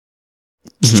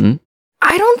 Mm-hmm.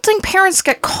 I don't think parents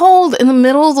get called in the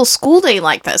middle of the school day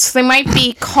like this. They might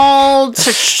be called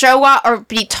to show up or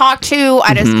be talked to.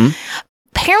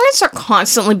 Parents are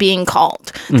constantly being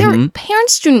called. Their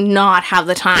parents do not have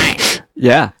the time.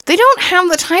 Yeah. They don't have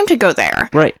the time to go there.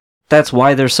 Right. That's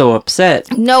why they're so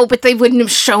upset. No, but they wouldn't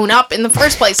have shown up in the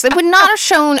first place. They would not have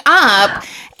shown up.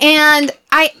 And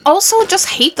I also just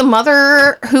hate the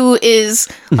mother who is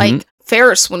like,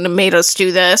 Ferris wouldn't have made us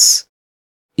do this.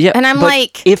 Yeah. And I'm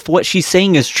like... If what she's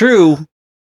saying is true,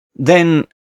 then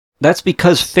that's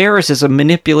because Ferris is a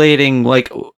manipulating,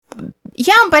 like...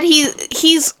 Yeah, but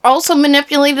he's also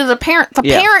manipulated the parent.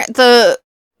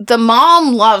 The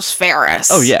mom loves Ferris.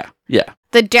 Oh, yeah. Yeah.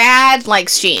 The dad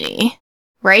likes Jeannie,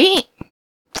 right?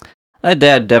 My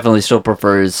dad definitely still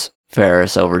prefers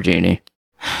Ferris over Jeannie.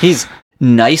 He's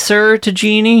nicer to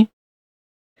Jeannie.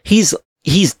 He's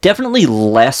definitely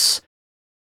less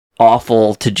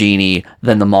awful to Jeannie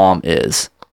than the mom is.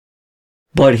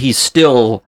 But he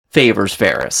still favors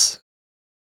Ferris.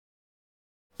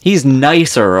 He's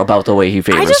nicer about the way he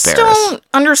favors Ferris. I just don't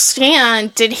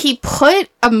understand. Did he put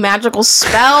a magical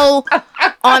spell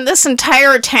on this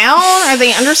entire town? Are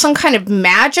they under some kind of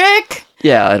magic?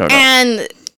 Yeah, I don't know. And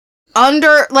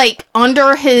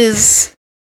under his...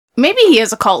 Maybe he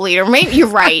is a cult leader. Maybe you're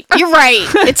right. You're right.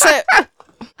 That's it.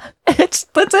 That's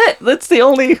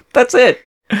it.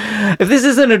 If this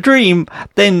isn't a dream,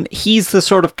 then he's the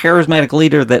sort of charismatic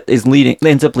leader that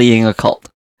ends up leading a cult.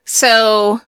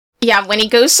 So... Yeah, when he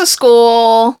goes to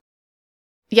school,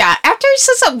 after he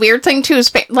says that weird thing to his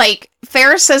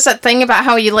Ferris says that thing about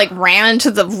how he, like, ran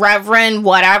into the Reverend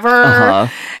whatever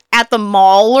at the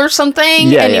mall or something,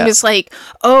 he was like,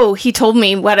 oh, he told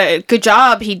me what a good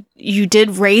job you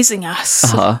did raising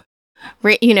us.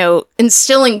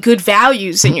 Instilling good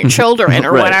values in your children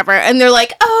or whatever. And they're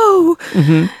like, oh,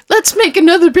 let's make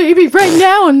another baby right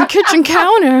now on the kitchen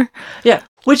counter. Yeah,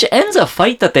 which ends a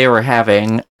fight that they were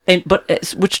having.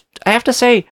 Which I have to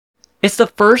say, it's the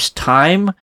first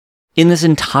time in this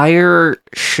entire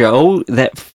show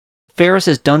that Ferris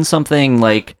has done something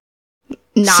like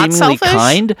not seemingly selfish?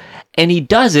 kind, and he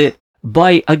does it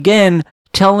by, again,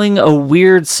 telling a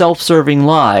weird self-serving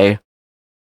lie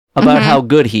about how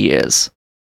good he is.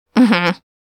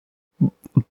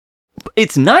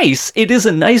 It's nice. It is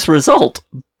a nice result,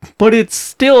 but it's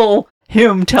still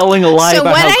him telling a lie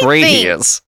about how great he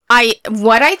is.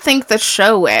 What I think the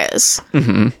show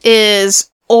is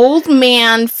old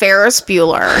man Ferris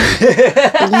Bueller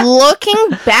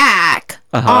looking back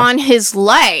on his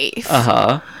life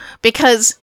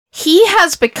because he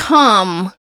has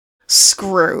become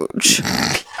Scrooge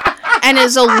and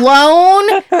is alone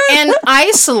and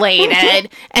isolated,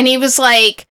 and he was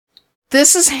like,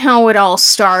 this is how it all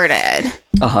started.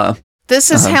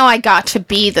 This is how I got to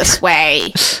be this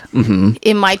way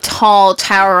in my tall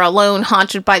tower alone,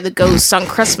 haunted by the ghosts on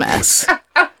Christmas.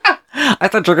 I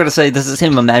thought you were going to say this is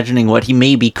him imagining what he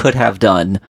maybe could have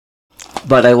done,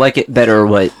 but I like it better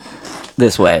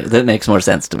this way. That makes more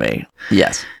sense to me.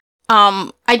 Yes.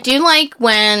 I do like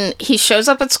when he shows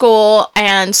up at school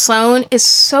and Sloane is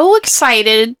so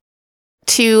excited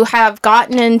to have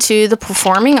gotten into the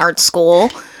performing arts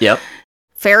school. Yep.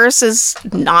 Ferris is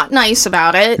not nice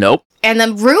about it. Nope. And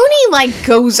then Rooney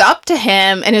goes up to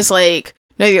him and is like,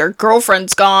 "No, your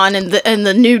girlfriend's gone, and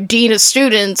the new dean of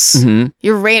students,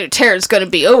 your reign of terror is going to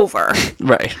be over."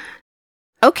 Right.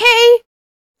 Okay.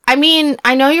 I mean,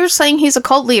 I know you're saying he's a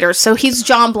cult leader, so he's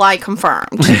John Bly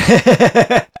confirmed.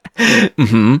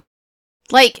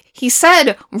 Like, he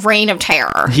said reign of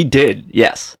terror. He did,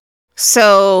 yes.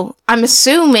 So, I'm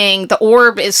assuming the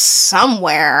orb is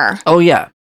somewhere. Oh, yeah.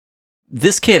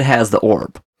 This kid has the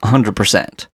orb,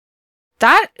 100%.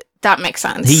 That makes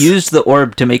sense. He used the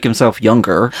orb to make himself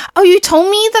younger. Oh, you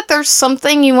told me that there's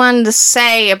something you wanted to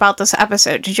say about this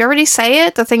episode. Did you already say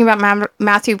it? The thing about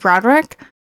Matthew Broderick?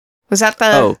 Was that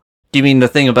the... Oh, do you mean the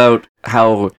thing about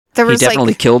how he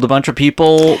definitely killed a bunch of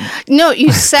people? No,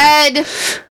 you said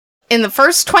in the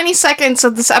first 20 seconds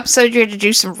of this episode you had to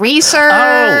do some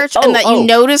research and that you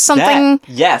noticed something.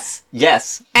 Yes.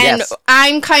 And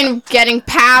I'm kind of getting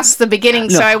past the beginning,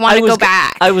 so I want to go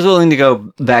back. I was willing to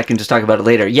go back and just talk about it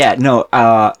later. Yeah, no,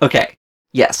 okay.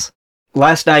 Yes.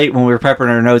 Last night when we were prepping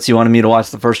our notes, you wanted me to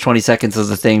watch the first 20 seconds of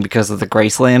the thing because of the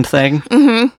Graceland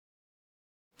thing.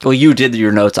 Well, you did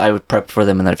your notes. I would prep for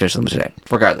them and then I finished them today.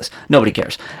 Regardless, nobody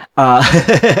cares.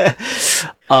 A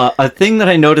thing that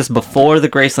I noticed before the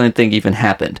Graceland thing even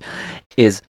happened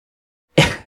is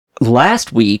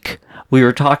last week we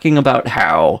were talking about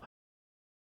how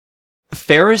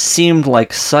Ferris seemed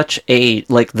like such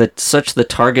the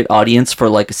target audience for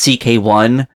like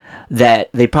CK1 that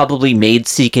they probably made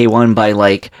CK1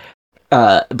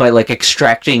 by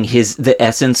extracting the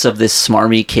essence of this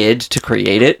smarmy kid to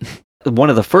create it.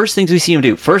 One of the first things we see him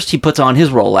do, first he puts on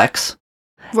his Rolex,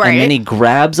 and then he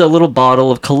grabs a little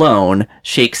bottle of cologne,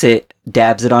 shakes it,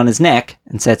 dabs it on his neck,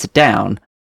 and sets it down.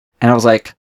 And I was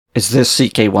like, is this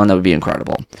CK1? That would be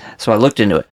incredible. So I looked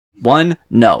into it.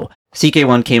 No.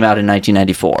 CK1 came out in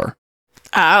 1994.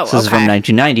 Oh, so this is from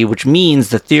 1990, which means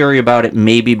the theory about it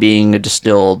maybe being a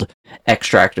distilled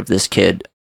extract of this kid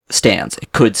stands.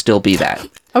 It could still be that.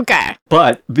 Okay.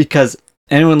 But because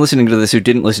anyone listening to this who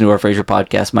didn't listen to our Frasier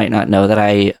podcast might not know that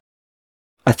a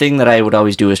thing that I would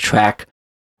always do is track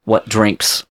what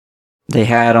drinks they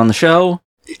had on the show,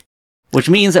 which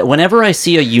means that whenever I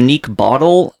see a unique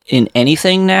bottle in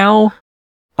anything now,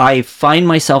 I find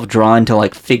myself drawn to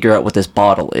figure out what this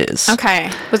bottle is.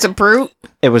 Okay. Was it Brut?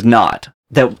 It was not.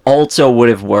 That also would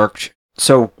have worked.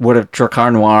 So would have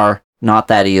Dracar Noir. Not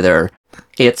that either.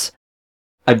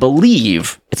 I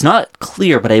believe, it's not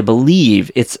clear, but I believe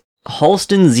it's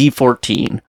Halston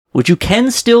Z14, which you can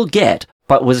still get,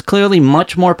 but was clearly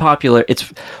much more popular.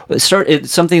 It's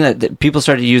something that people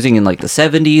started using in the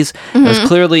 70s. It was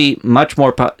clearly much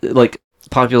more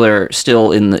popular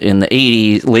still in the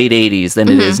 80s, late 80s than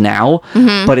it is now,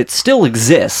 but it still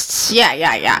exists.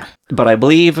 Yeah. But I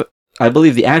believe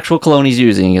the actual cologne he's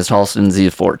using is Halston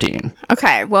Z14.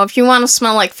 Okay, well, if you want to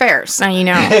smell like Ferris, now you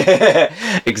know.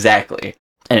 Exactly.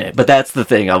 Anyway, but that's the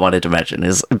thing I wanted to mention,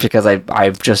 is because I'm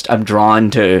drawn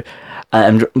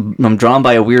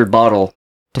by a weird bottle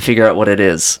to figure out what it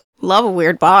is. Love a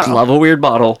weird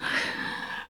bottle.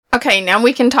 Okay, now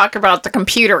we can talk about the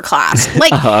computer class.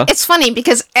 It's funny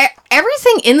because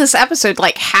everything in this episode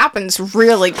happens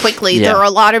really quickly. Yeah. There are a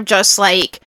lot of just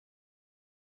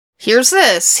here's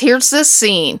this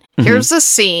scene, here's this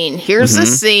scene, here's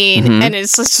this scene, and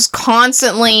it's just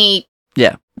constantly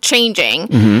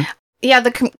changing. Yeah,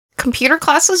 the computer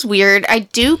class is weird. I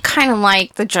do kind of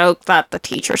like the joke that the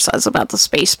teacher says about the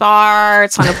space bar.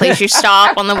 It's not a place you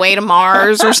stop on the way to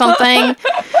Mars or something.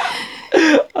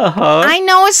 I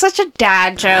know it's such a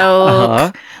dad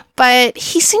joke, but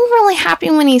he seemed really happy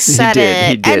when he said it.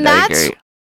 He did, and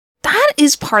that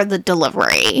is part of the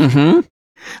delivery. Mm-hmm.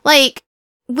 Like,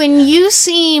 when you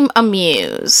seem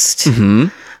amused,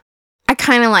 I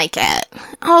kind of like it.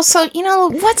 Also,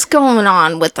 what's going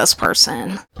on with this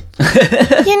person?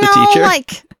 Teacher?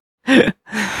 Like, this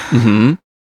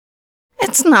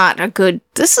is not a good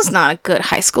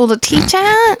high school to teach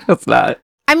at. It's not.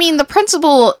 I mean, the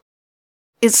principal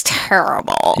is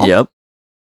terrible. Yep.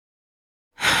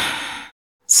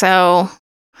 So,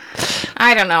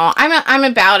 I don't know. I'm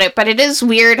about it, but it is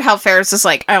weird how Ferris is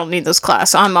like, I don't need this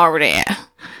class. I'm already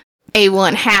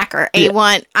A1 hacker.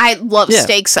 A1. I love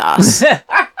steak sauce.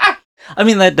 I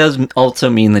mean, that does also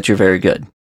mean that you're very good.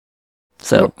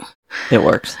 So, it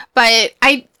works. But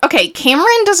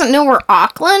Cameron doesn't know where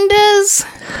Auckland is.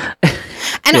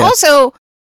 And also,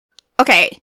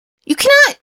 you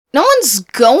cannot, no one's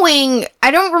going,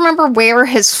 I don't remember where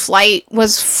his flight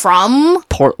was from.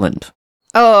 Portland.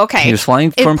 Oh, okay. He was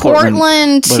flying from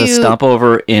Portland to a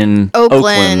stopover in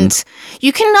Oakland.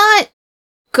 You cannot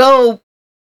go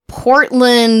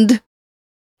Portland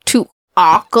to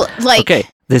Auckland. Like, okay,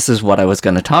 this is what I was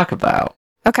going to talk about.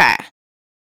 Okay.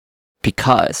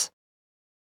 Because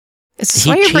is this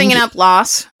why you're bringing up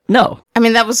Lost? No. I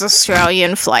mean, that was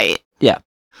Australian flight. Yeah.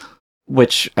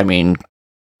 Which, I mean,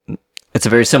 it's a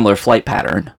very similar flight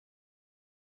pattern.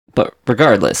 But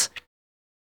regardless,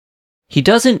 he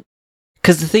doesn't,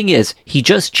 because the thing is, he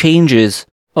just changes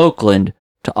Oakland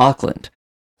to Auckland.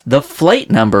 The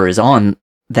flight number is on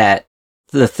that,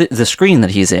 the screen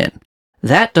that he's in.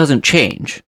 That doesn't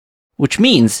change. Which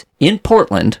means, in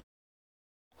Portland,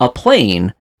 a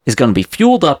plane is going to be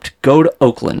fueled up to go to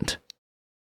Oakland.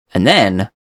 And then,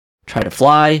 try to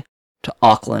fly to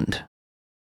Auckland.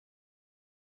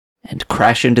 And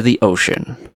crash into the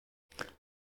ocean.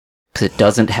 Because it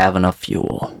doesn't have enough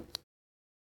fuel.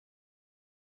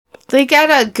 They get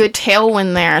a good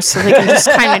tailwind there, so they can just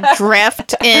kind of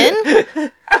drift in.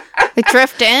 They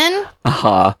drift in.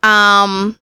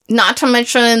 Not to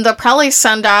mention, they'll probably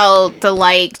send out the,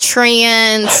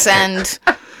 treants and...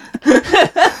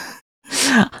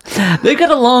 They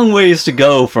got a long ways to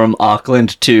go from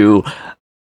Auckland to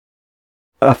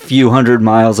a few hundred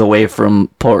miles away from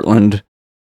Portland.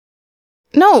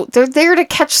 No, they're there to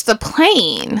catch the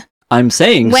plane. I'm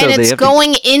saying when it's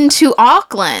going into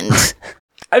Auckland.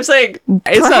 I'm saying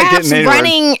it's perhaps not getting anywhere.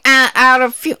 Running out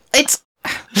of fuel. It's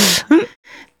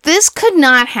this could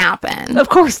not happen. Of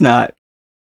course not.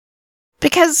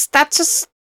 Because that's just,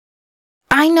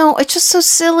 I know, it's just so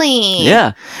silly.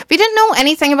 Yeah. We didn't know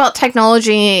anything about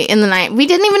technology in the night. We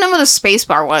didn't even know what a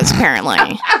spacebar was, apparently.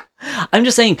 I'm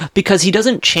just saying, because he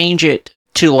doesn't change it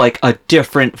to, a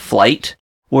different flight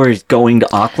where he's going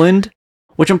to Auckland,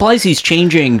 which implies he's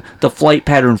changing the flight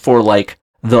pattern for,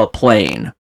 the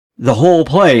plane. The whole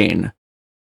plane.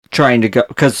 Trying to go,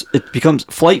 because it becomes,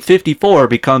 Flight 54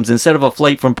 becomes, instead of a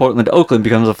flight from Portland to Oakland,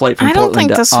 becomes a flight from Portland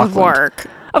to Auckland. I don't think this would work.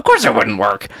 Of course it wouldn't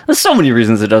work. There's so many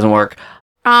reasons it doesn't work.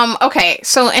 Okay,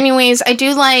 so anyways, I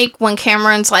do like when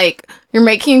Cameron's like, you're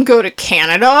making him go to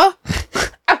Canada.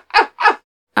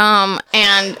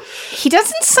 And he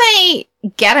doesn't say,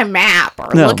 get a map, or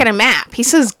look at a map. He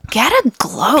says, get a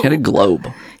globe. Get a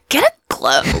globe. Get a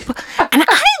globe. And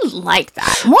I like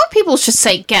that. More people should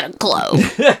say, get a globe.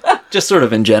 Just sort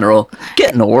of in general.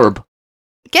 Get an orb.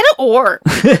 Get an orb.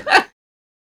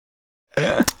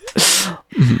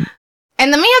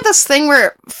 And then we have this thing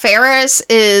where Ferris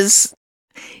is,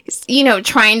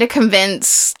 trying to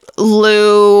convince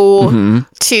Lou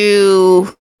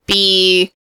to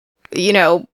be,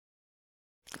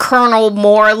 Colonel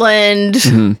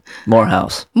Moreland.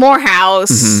 Morehouse.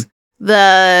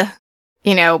 The,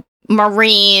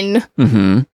 Marine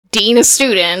Dean of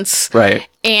Students. Right.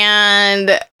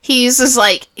 And he uses,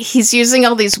 he's using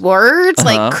all these words,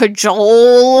 like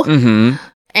cajole. And...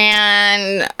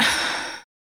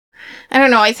 I don't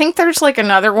know. I think there's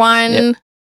another one. Yep.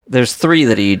 There's 3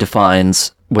 that he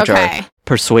defines, which are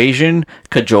persuasion,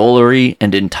 cajolery,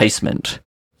 and enticement.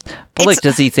 But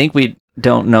does he think we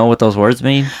don't know what those words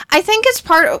mean? I think it's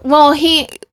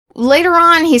later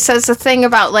on he says the thing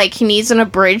about he needs an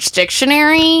abridged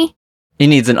dictionary. He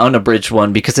needs an unabridged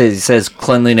one because he says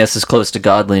cleanliness is close to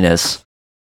godliness.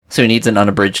 So he needs an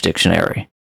unabridged dictionary.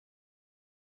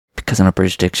 Because an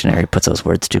abridged dictionary puts those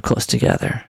words too close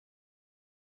together.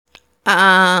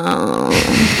 That's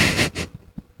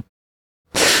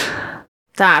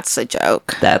a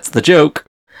joke. That's the joke.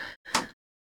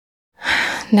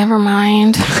 Never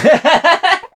mind.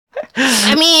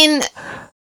 I mean,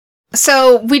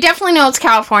 so we definitely know it's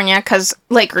California because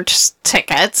Lakers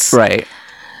tickets. Right.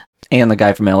 And the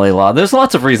guy from LA Law. There's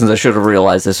lots of reasons I should have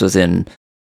realized this was in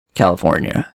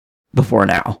California before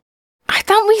now. I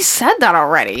thought we said that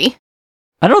already.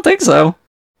 I don't think so.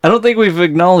 I don't think we've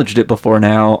acknowledged it before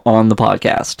now on the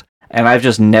podcast. And I've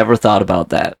just never thought about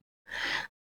that.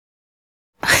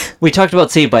 We talked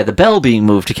about Saved by the Bell being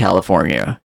moved to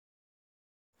California.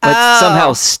 But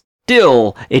somehow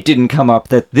still it didn't come up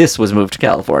that this was moved to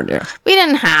California. We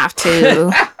didn't have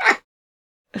to.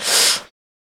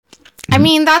 I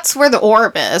mean, that's where the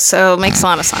orb is, so it makes a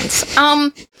lot of sense.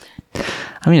 I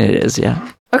mean, it is,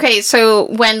 yeah. Okay,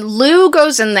 so when Lou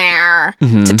goes in there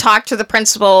to talk to the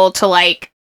principal to,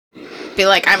 be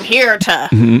like, I'm here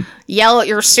to yell at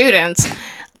your students,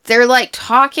 they're,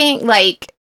 talking,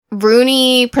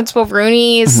 Principal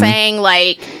Rooney is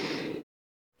saying,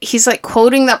 he's,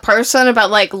 quoting that person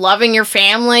about, loving your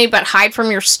family, but hide from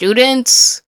your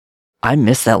students. I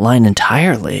missed that line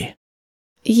entirely.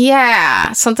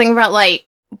 Yeah, something about,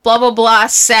 blah, blah, blah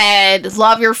said,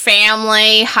 love your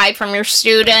family, hide from your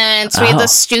students. We had the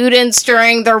students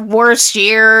during their worst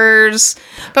years.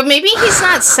 But maybe he's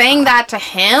not saying that to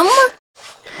him.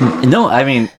 No, I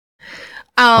mean...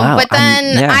 wow, but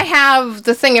then I have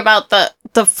the thing about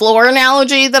the floor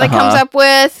analogy that I comes up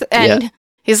with, and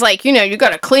he's like, you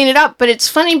gotta clean it up. But it's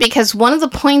funny because one of the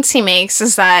points he makes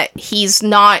is that he's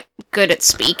not good at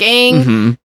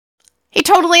speaking. He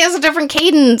totally has a different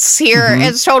cadence here.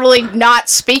 It's totally not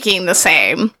speaking the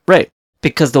same. Right.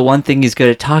 Because the one thing he's good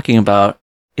at talking about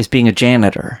is being a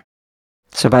janitor.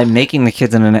 So by making the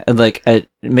kids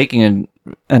making an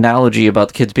analogy about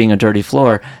the kids being a dirty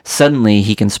floor, suddenly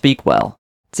he can speak well.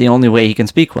 It's the only way he can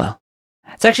speak well.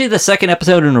 It's actually the second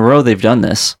episode in a row they've done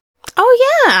this.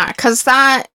 Oh yeah, because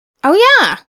that... Oh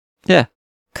yeah. Yeah.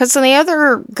 Because the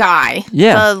other guy.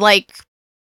 Yeah. The,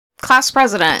 class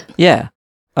president. Yeah.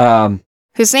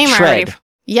 Whose name Shred. already...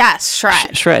 Yes,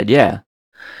 Shred. Shred, yeah.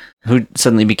 Who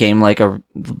suddenly became, a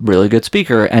really good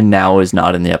speaker and now is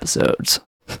not in the episodes.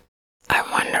 I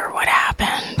wonder what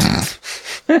happened.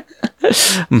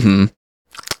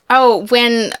 Oh,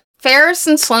 when Ferris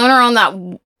and Sloan are on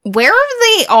that... Wherever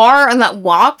they are on that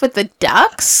walk with the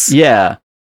ducks? Yeah.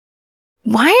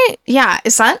 Why? Yeah,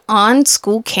 is that on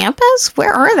school campus?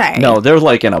 Where are they? No, they're,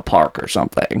 in a park or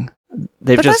something.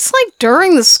 That's,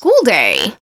 during the school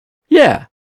day. Yeah.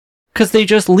 Because they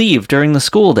just leave during the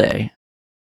school day.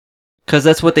 Because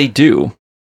that's what they do.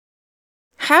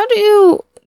 How do...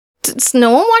 Does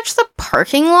no one watch the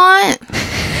parking lot?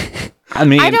 I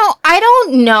mean... I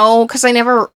don't know, because I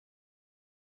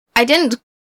didn't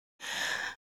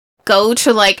go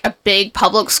to, a big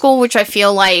public school, which I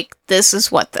feel like this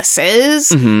is what this is.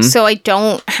 So I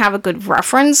don't have a good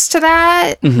reference to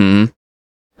that.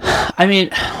 I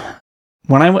mean...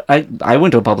 When I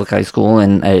went to a public high school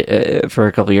and for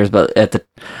a couple of years, but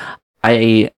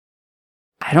I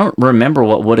don't remember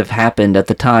what would have happened at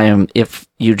the time if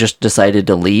you just decided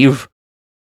to leave.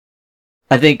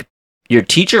 I think your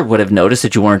teacher would have noticed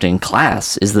that you weren't in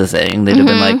class, is the thing. They'd have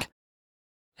been like,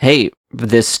 hey,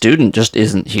 this student just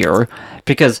isn't here.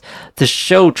 Because the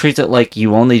show treats it like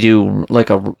you only do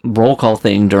a roll call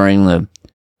thing during the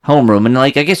homeroom. And I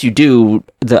guess you do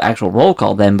the actual roll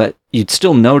call then, but you'd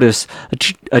still notice,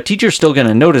 a teacher's still going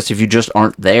to notice if you just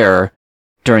aren't there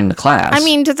during the class. I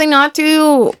mean, did they not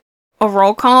do a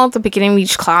roll call at the beginning of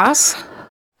each class?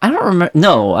 I don't remember.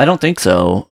 No, I don't think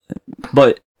so.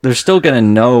 But they're still going to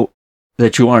know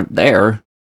that you aren't there.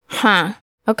 Huh.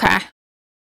 Okay.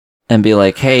 And be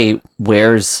like, hey,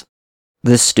 where's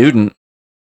this student?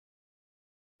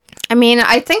 I mean,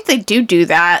 I think they do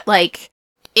that,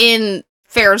 in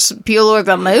Ferris Bueller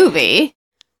the movie.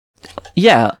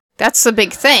 Yeah. That's the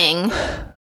big thing.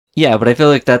 Yeah, but I feel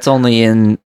like that's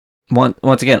only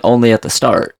once again, only at the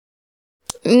start.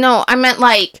 No, I meant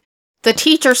the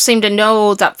teachers seem to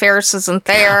know that Ferris isn't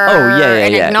there. Oh, yeah,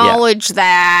 and acknowledge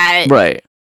that. Right.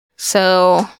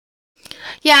 So,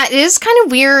 yeah, it is kind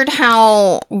of weird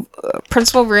how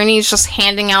Principal Rooney is just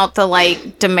handing out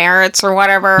the, demerits or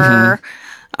whatever.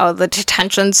 Oh, the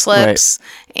detention slips.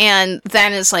 Right. And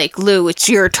then it's Lou, it's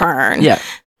your turn. Yeah.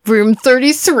 Room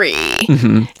 33.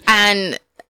 And,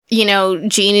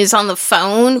 Jeannie's on the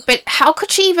phone. But how could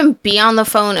she even be on the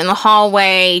phone in the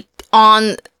hallway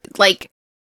on,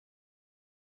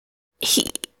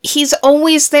 he's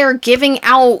always there giving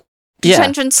out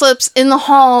detention slips in the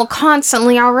hall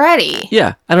constantly already.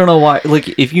 Yeah. I don't know why.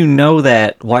 If you know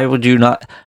that, why would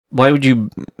you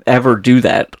ever do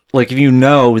that? If you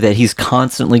know that he's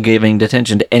constantly giving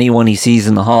detention to anyone he sees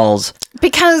in the halls.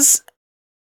 Because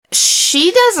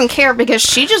she doesn't care because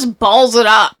she just balls it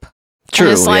up. True.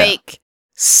 And is like,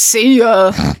 see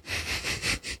ya.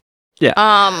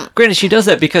 Yeah. Granted, she does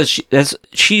that because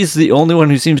she's the only one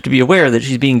who seems to be aware that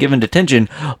she's being given detention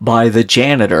by the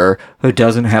janitor who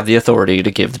doesn't have the authority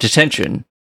to give the detention.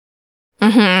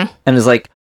 Mm-hmm. And is like,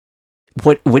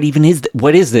 what even is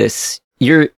what is this?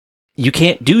 You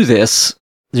can't do this.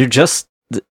 You're just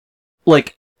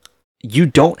like, you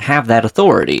don't have that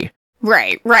authority.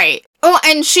 Right. Oh,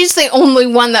 and she's the only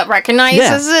one that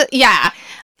recognizes it. Yeah.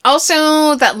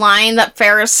 Also, that line that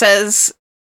Ferris says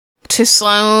to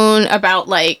Sloane about,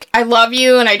 like, I love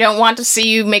you and I don't want to see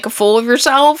you make a fool of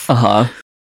yourself. Uh-huh.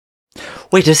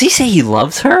 Wait, does he say he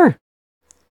loves her?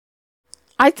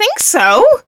 I think so.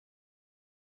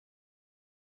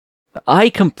 I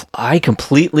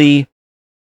completely...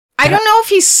 I don't know if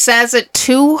he says it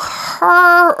to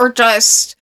her or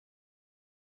just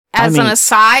as an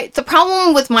aside. The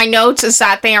problem with my notes is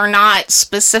that they are not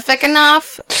specific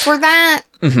enough for that.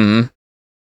 Mm-hmm.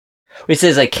 He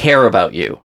says, I care about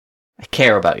you. I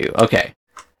care about you. Okay.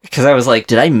 Because I was like,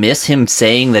 did I miss him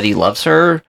saying that he loves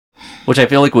her? Which I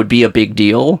feel like would be a big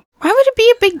deal. Why would it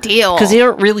be a big deal? Because they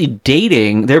aren't really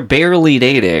dating. They're barely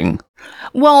dating.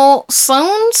 Well,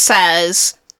 Sloane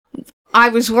says, I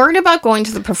was worried about going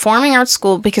to the performing arts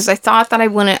school because I thought that I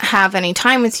wouldn't have any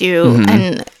time with you.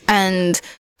 Mm-hmm.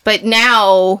 But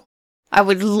now I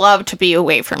would love to be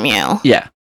away from you. Yeah.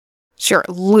 You're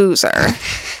a loser.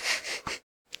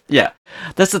 Yeah.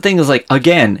 That's the thing is, like,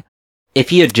 again, if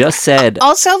he had just said...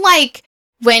 Also, like,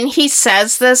 when he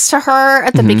says this to her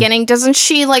at the beginning, doesn't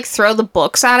she, like, throw the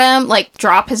books at him? Like,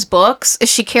 drop his books? Is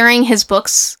she carrying his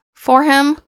books for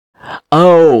him?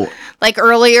 Oh. Like,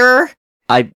 earlier?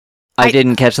 I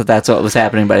didn't catch that that's what was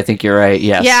happening, but I think you're right,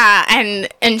 yes. Yeah,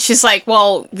 and she's like,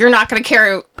 well, I'm not going to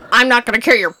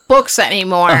carry your books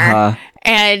anymore. Uh-huh.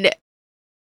 And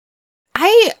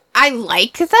I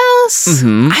like this.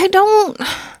 Mm-hmm.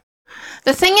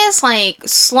 The thing is, like,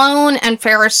 Sloane and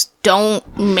Ferris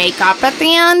don't make up at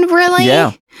the end, really.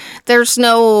 Yeah. There's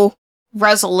no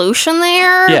resolution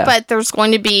there, but there's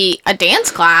going to be a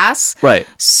dance class. Right.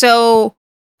 So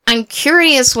I'm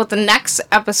curious what the next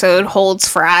episode holds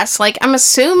for us. Like, I'm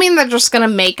assuming they're just going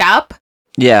to make up.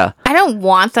 Yeah. I don't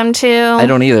want them to. I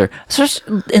don't either.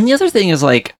 And the other thing is,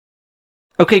 like,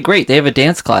 okay, great, they have a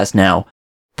dance class now.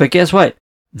 But guess what?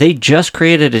 They just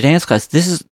created a dance class.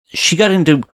 She got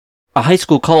into a high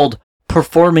school called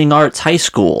Performing Arts High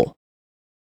School.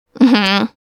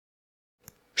 Mm-hmm.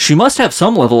 She must have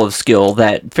some level of skill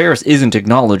that Ferris isn't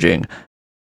acknowledging.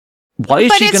 Why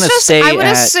is she going to stay I would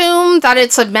assume that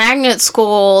it's a magnet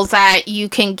school that you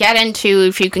can get into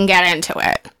if you can get into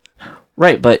it.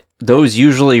 Right, but those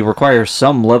usually require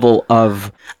some level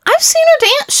of... I've seen her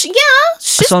dance. She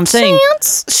so I'm saying...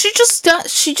 She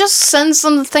just sends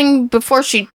them the thing before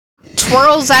she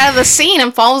twirls out of the scene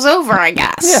and falls over, I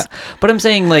guess. Yeah, but I'm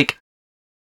saying, like,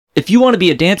 if you want to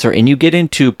be a dancer and you get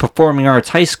into Performing Arts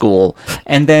High School,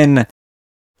 and then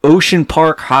Ocean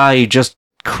Park High just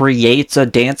creates a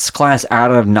dance class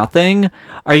out of nothing,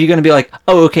 are you going to be like,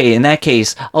 oh, okay, in that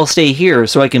case, I'll stay here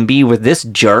so I can be with this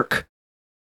jerk?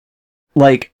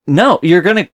 Like, no, you're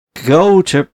going to go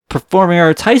to Performing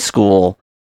Arts High School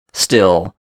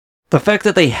still. The fact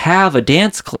that they have a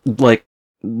dance,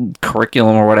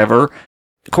 curriculum or whatever,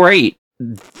 great.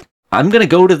 I'm going to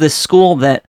go to this school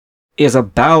that is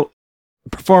about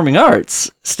performing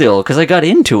arts still, because I got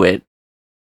into it.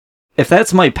 If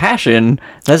that's my passion,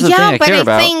 that's the thing I care about. Yeah,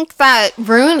 but I think that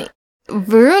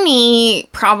Rooney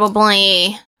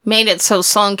probably made it so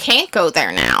Sloane can't go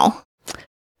there now.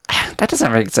 That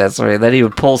doesn't make sense, right? That he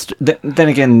would pull... then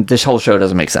again, this whole show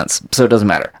doesn't make sense, so it doesn't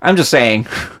matter. I'm just saying,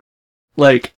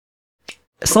 like,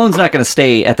 Sloane's not going to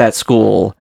stay at that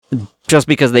school just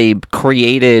because they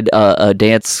created a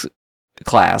dance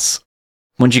class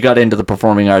when she got into the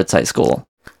Performing Arts High School.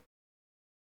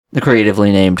 The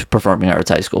creatively named Performing Arts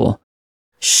High School.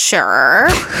 Sure.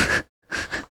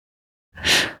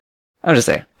 I'm just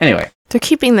saying. Anyway. They're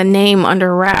keeping the name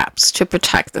under wraps to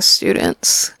protect the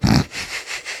students.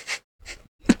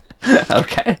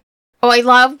 Okay. Oh, I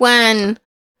love when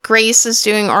Grace is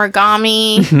doing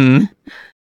origami,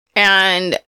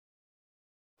 and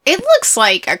it looks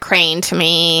like a crane to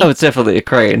me. Oh, it's definitely a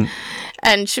crane.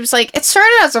 And she was like, it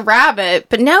started as a rabbit,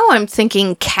 but now I'm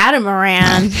thinking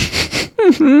catamaran.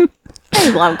 I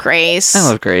love Grace. I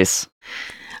love Grace.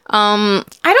 I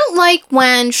don't like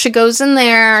when she goes in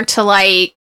there to,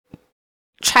 like,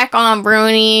 check on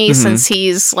Bruni since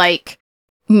he's, like,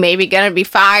 maybe gonna be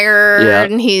fired,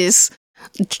 and he's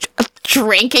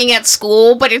drinking at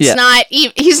school, but it's not,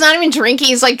 he's not even drinking,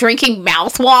 he's, like, drinking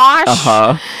mouthwash.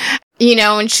 Uh-huh. You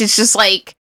know, and she's just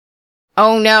like,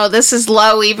 oh no, this is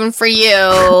low even for you.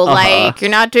 Like, you're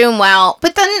not doing well.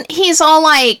 But then he's all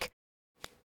like,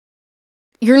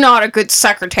 you're not a good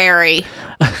secretary.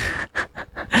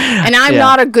 And I'm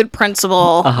not a good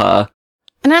principal.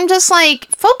 And I'm just like,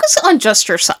 focus on just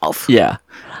yourself. Yeah.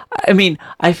 I mean,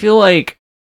 I feel like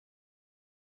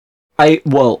I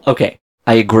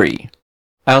agree.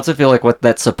 I also feel like what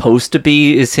that's supposed to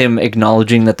be is him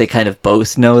acknowledging that they kind of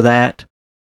both know that.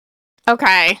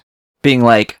 Okay. Being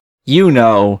like, you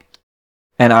know,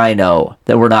 and I know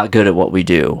that we're not good at what we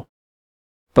do.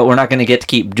 But we're not going to get to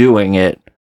keep doing it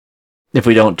if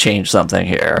we don't change something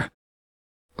here.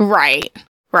 Right.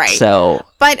 So,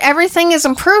 but everything is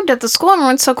improved at the school.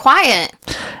 Everyone's so quiet.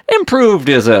 Improved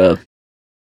is a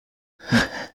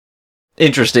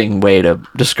interesting way to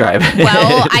describe it.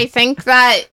 Well, I think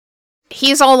that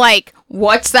he's all like,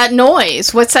 what's that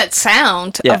noise? What's that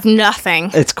sound of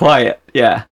nothing? It's quiet,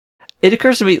 yeah. It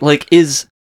occurs to me, like,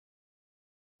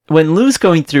 when Lou's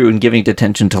going through and giving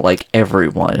detention to, like,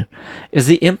 everyone, is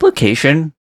the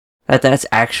implication that that's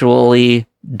actually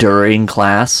during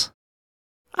class?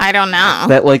 I don't know.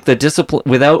 That, like, the discipline,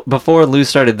 before Lou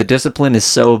started, the discipline is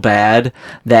so bad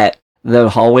that the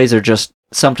hallways are just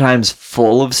sometimes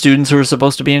full of students who are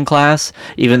supposed to be in class,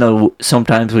 even though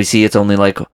sometimes we see it's only,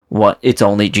 like, it's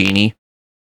only Jeannie.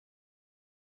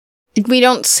 We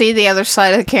don't see the other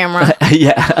side of the camera.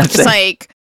 Yeah. It's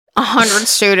like 100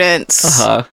 students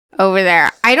over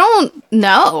there. I don't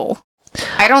know.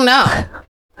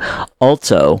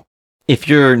 Also, if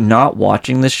you're not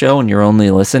watching the show and you're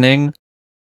only listening,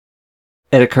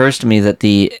 it occurs to me that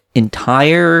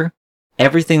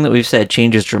everything that we've said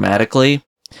changes dramatically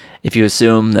if you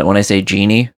assume that when I say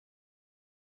Genie,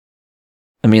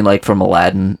 I mean like from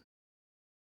Aladdin.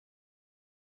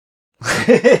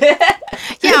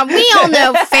 Yeah, we all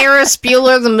know Ferris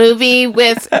Bueller, the movie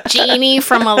with Genie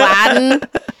from Aladdin.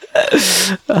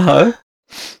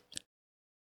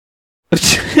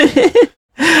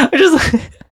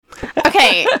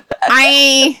 Okay,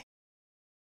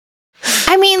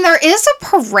 I mean, there is a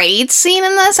parade scene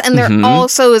in this, and there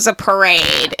also is a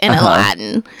parade in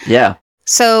Aladdin. Yeah.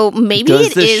 So maybe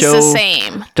it is the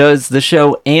same. Does the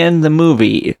show and the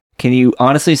movie, can you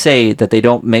honestly say that they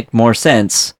don't make more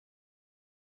sense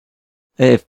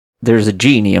if there's a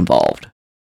genie involved?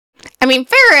 I mean,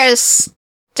 Ferris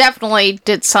definitely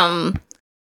did some,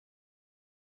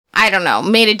 I don't know,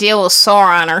 made a deal with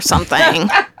Sauron or something.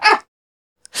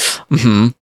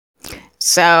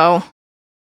 So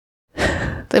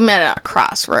they met at a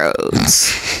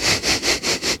crossroads.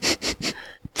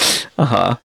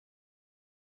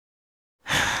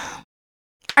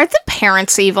 Are the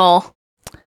parents evil?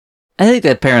 I think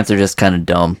that parents are just kind of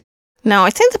dumb. No,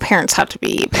 I think the parents have to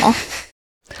be evil.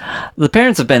 The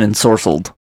parents have been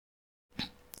ensorcelled.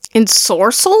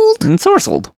 Ensorcelled?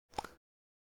 Ensorcelled.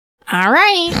 All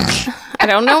right. I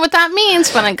don't know what that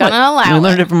means, but I'm gonna allow it. We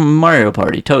learned it from Mario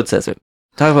Party. Toad says it.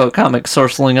 Talk about comics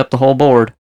sorceling up the whole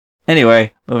board.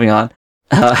 Anyway, moving on.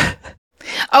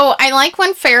 Oh, I like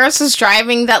when Ferris is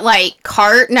driving that, like,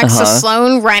 cart next to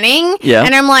Sloane running. Yeah.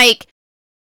 And I'm like,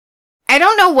 I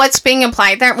don't know what's being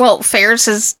implied there. Well, Ferris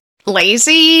is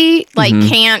lazy, like,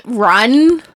 can't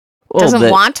run, doesn't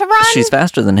want to run. She's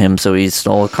faster than him, so he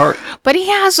stole a cart. But he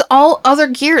has all other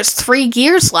gears, 3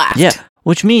 gears left. Yeah,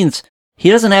 which means he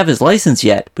doesn't have his license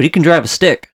yet, but he can drive a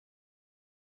stick.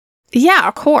 Yeah,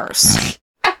 of course.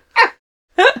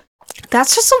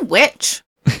 That's just a witch.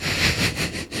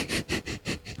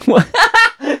 What?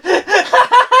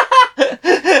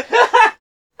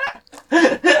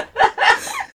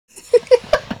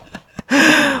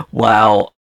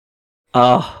 Wow.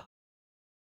 Oh.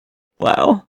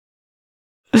 Wow.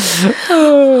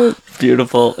 Oh,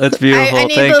 beautiful. It's beautiful. I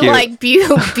need Thank the, you. like,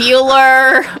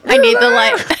 Bueller. I need the,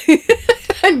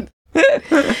 like...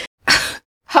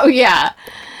 Oh, yeah.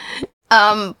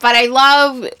 But I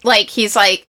love, like, he's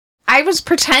like, I was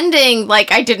pretending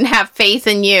like I didn't have faith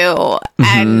in you.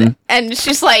 And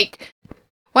she's like,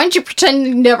 why don't you pretend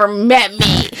you never met me?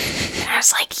 And I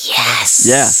was like, yes.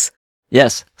 Yeah.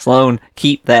 Yes. Sloane,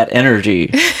 keep that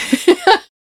energy.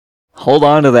 Hold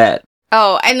on to that.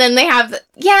 Oh, and then they have,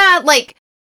 like,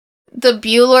 the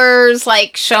Buellers,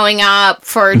 like, showing up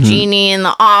for Jeannie in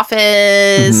the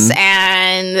office.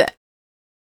 And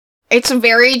it's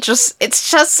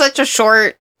just such a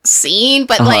short scene,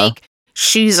 but, like,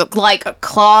 she's like a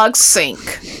clogged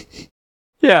sink.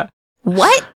 Yeah.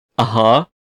 What?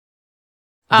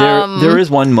 There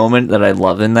is one moment that I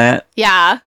love in that.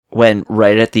 Yeah. When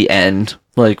right at the end,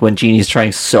 like when Jeannie's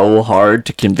trying so hard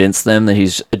to convince them that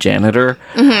he's a janitor,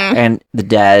 and the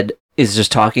dad is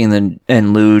just talking,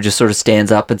 and Lou just sort of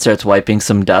stands up and starts wiping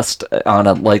some dust on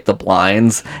the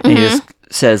blinds, and he just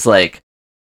says like,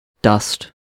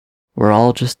 "Dust. We're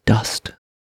all just dust."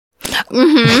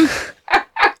 Mm-hmm.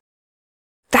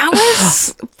 That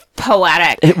was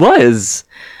poetic. It was.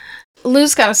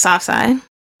 Lou's got a soft side.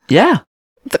 Yeah.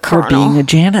 The Colonel. For being a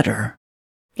janitor.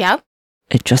 Yep.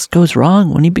 It just goes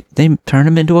wrong when they turn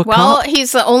him into a cop. Well,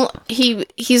 he's the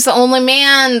only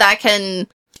man that can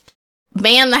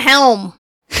man the helm.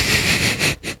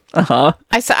 Uh-huh.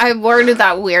 I worded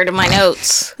that weird in my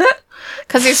notes.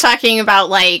 Because he's talking about,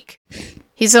 like,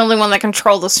 he's the only one that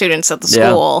controls the students at the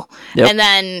school. Yep. And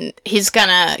then he's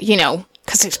gonna,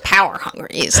 because he's power hungry.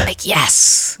 He's like,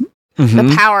 yes.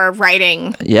 The power of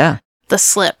writing the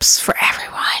slips for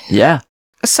everyone. Yeah.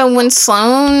 So when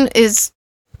Sloane is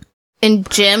in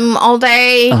gym all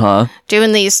day,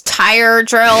 doing these tire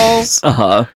drills,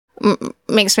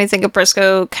 makes me think of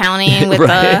Briscoe County with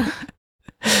the...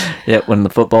 Yeah, when the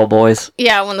football boys.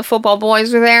 Yeah, when the football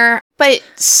boys were there. But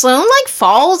Sloane,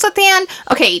 falls at the end.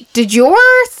 Okay, did your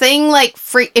thing,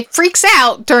 it freaks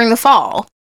out during the fall?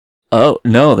 Oh,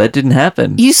 no, that didn't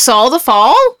happen. You saw the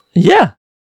fall? Yeah.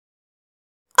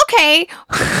 Okay.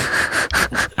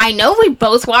 I know we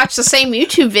both watched the same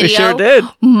YouTube video. We sure did.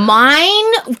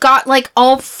 Mine got,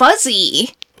 all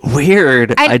fuzzy.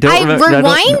 Weird. I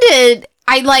rewinded.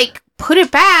 I put it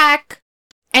back.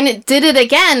 And it did it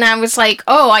again. I was like,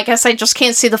 oh, I guess I just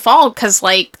can't see the fall because,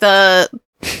 the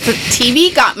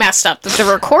TV got messed up that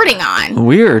they're recording on.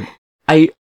 Weird.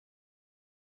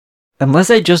 Unless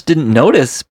I just didn't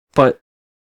notice, but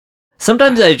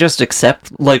sometimes I just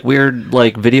accept, weird,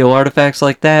 video artifacts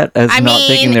like that as not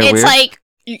thinking they're weird.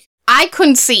 It's I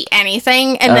couldn't see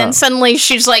anything, and then suddenly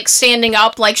she's, standing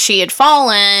up like she had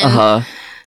fallen.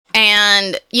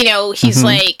 And, he's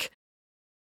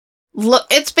look,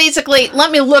 it's basically,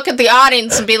 let me look at the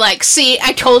audience and be like, see,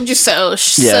 I told you so.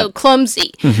 She's so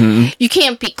clumsy. You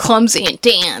can't be clumsy and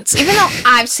dance. Even though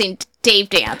I've seen Dave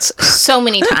dance so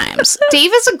many times.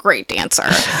 Dave is a great dancer.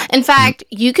 In fact,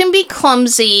 you can be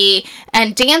clumsy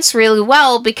and dance really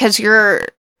well because you're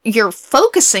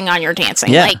focusing on your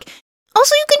dancing.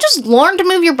 Also, you can just learn to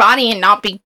move your body and not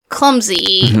be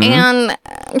clumsy. And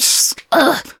just,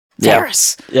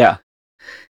 Ferris. Yeah.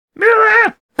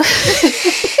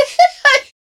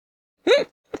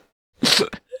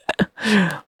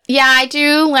 Yeah, I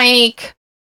do like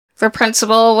the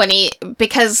principal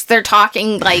because they're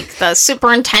talking the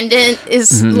superintendent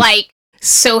is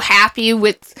so happy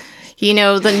with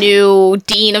the new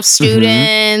dean of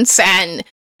students and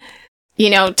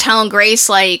telling Grace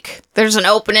there's an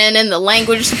opening in the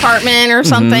language department or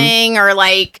something or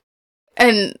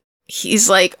and he's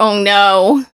like, oh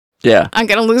no. Yeah. I'm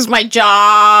gonna lose my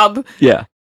job. Yeah.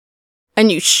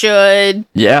 And you should.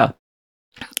 Yeah.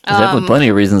 There's definitely plenty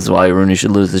of reasons why Rooney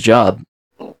should lose his job.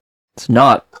 It's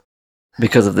not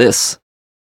because of this.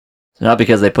 It's not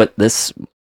because they put this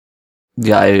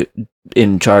guy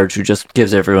in charge who just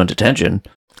gives everyone detention.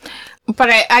 But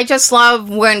I just love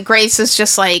when Grace is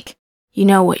just like, you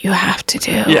know what you have to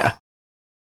do. Yeah.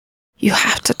 You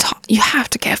have to talk. You have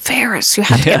to get Ferris. You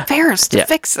have to get Ferris to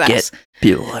fix this.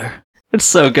 Get Bueller. It's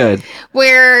so good.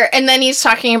 And then he's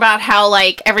talking about how,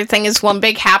 everything is one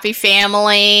big happy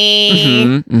family.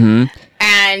 And,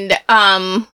 and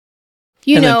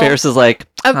then Ferris is like,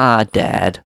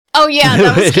 Dad. Oh, yeah,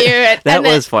 that was cute. That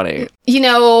was funny.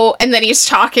 And then he's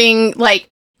talking,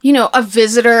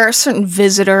 a certain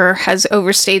visitor has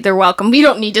overstayed their welcome. We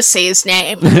don't need to say his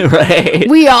name. Right.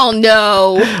 We all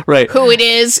know who it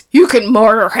is. You can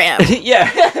murder him.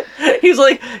 Yeah. He's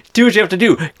like, do what you have to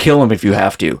do. Kill him if you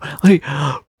have to.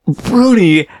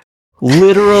 Rooney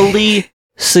literally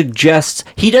suggests,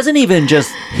 he doesn't even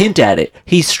just hint at it.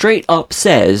 He straight up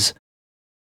says,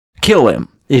 kill him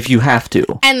if you have to.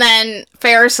 And then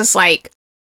Ferris is like,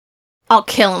 I'll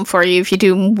kill him for you if you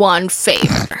do one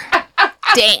favor.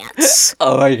 Dance.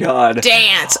 Oh my god.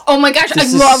 Dance. Oh my gosh, I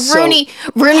love Rooney.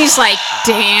 Rooney's like,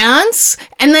 dance?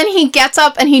 And then he gets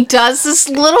up and he does this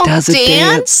little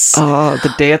dance. Oh,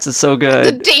 the dance is so good.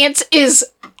 The dance is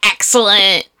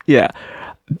excellent. Yeah.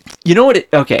 You know what?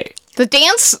 Okay. The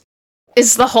dance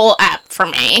is the whole app for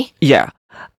me. Yeah.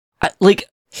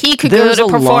 He could go to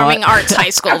performing arts high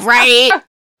school, right?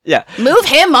 Yeah. Move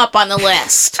him up on the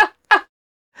list.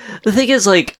 The thing is,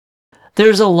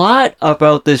 there's a lot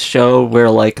about this show where,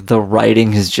 the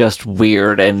writing is just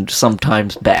weird and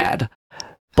sometimes bad.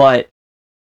 But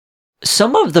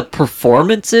some of the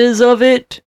performances of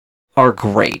it are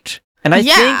great. And I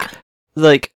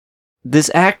think, this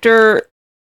actor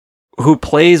who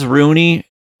plays Rooney,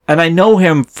 and I know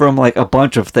him from, a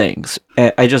bunch of things.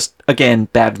 I just, again,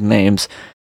 bad names.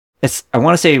 I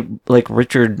want to say like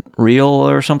Richard Reel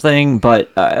or something,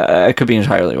 but I could be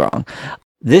entirely wrong.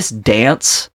 This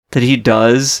dance that he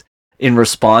does in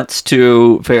response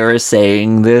to Ferris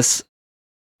saying this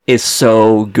is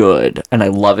so good, and I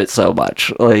love it so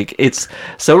much. Like, it's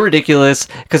so ridiculous,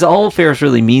 because all Ferris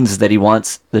really means is that he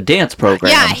wants the dance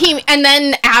program. Yeah, and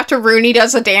then after Rooney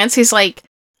does a dance, he's like,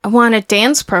 I want a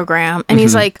dance program. And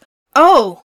he's like,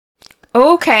 oh,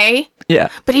 okay. Yeah.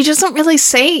 But he doesn't really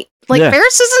say...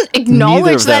 Ferris doesn't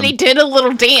acknowledge that he did a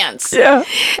little dance. Yeah.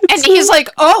 And he's like,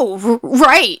 oh,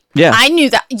 right. Yeah. I knew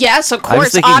that. Yes, of course, I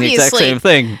was thinking obviously. the exact same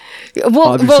thing.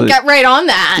 We'll get right on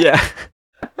that. Yeah.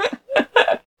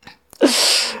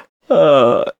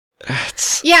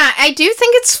 Yeah, I do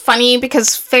think it's funny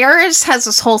because Ferris has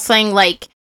this whole thing, like,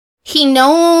 he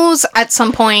knows at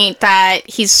some point that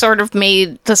he's sort of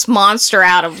made this monster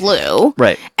out of Lou.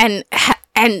 Right. And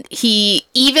he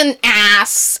even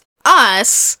asks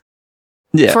us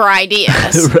for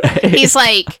ideas. Right. He's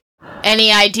like,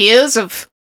 any ideas of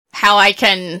how I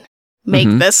can make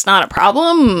this not a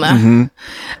problem?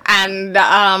 And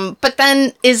but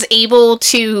then is able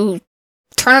to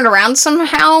turn it around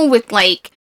somehow with,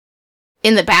 like,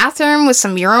 in the bathroom with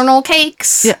some urinal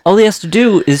cakes. Yeah, all he has to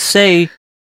do is say,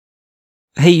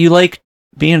 hey, you like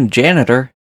being a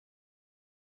janitor?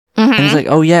 And he's like,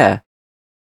 oh yeah.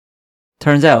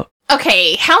 Turns out.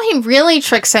 Okay, how he really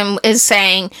tricks him is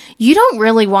saying, you don't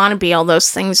really want to be all those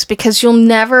things because you'll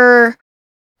never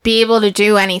be able to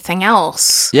do anything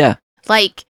else. Yeah.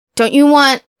 Like, you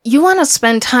want to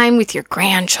spend time with your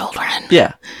grandchildren.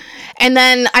 Yeah. And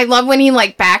then I love when he,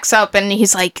 like, backs up and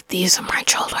he's like, these are my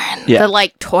children. Yeah. They're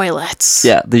like toilets.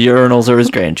 Yeah, the urinals are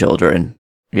his grandchildren.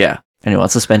 Yeah. And he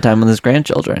wants to spend time with his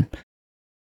grandchildren.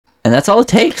 And that's all it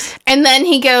takes. And then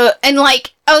he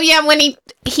like, oh yeah, when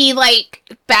he like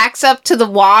backs up to the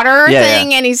water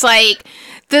thing and he's like,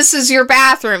 this is your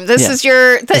bathroom. This is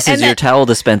your... this is your towel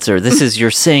dispenser. This is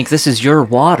your sink. This is your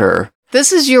water.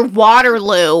 This is your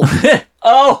Waterloo.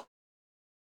 Oh!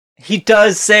 He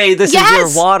does say, this is your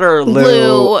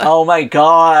Waterloo. Oh my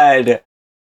god.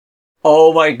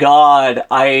 Oh my god.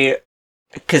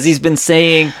 Because he's been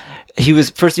saying...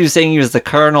 First he was saying he was the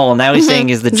colonel, now he's saying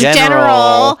he's the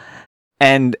general.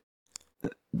 And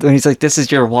then he's like, this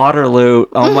is your Waterloo.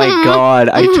 Oh my god,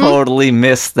 I totally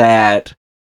missed that.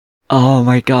 Oh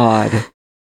my god.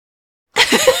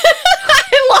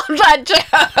 I love that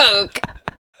joke.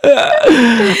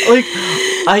 Like,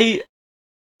 I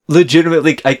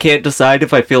legitimately, I can't decide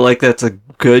if I feel like that's a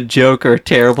good joke or a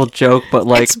terrible joke, but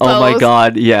like, oh my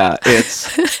god, yeah,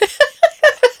 it's...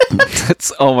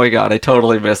 oh my god, I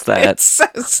totally missed that. It's so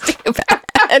stupid.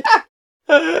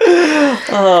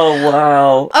 Oh,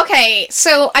 wow. Okay,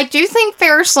 so I do think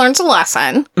Ferris learns a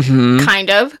lesson, kind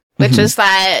of, which is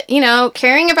that,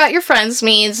 caring about your friends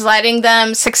means letting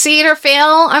them succeed or fail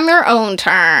on their own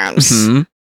terms.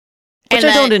 Which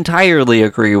I don't entirely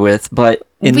agree with, but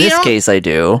in this case I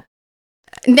do.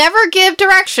 Never give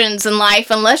directions in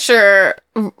life unless you're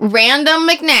Random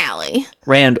McNally.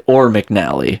 Rand or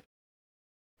McNally.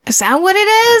 Is that what it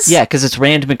is? Yeah, because it's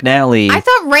Rand McNally. I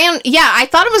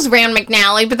thought it was Rand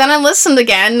McNally, but then I listened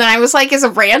again and I was like, is it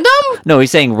random? No, he's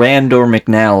saying Rand or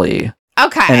McNally.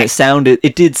 Okay. And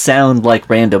it did sound like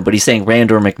random, but he's saying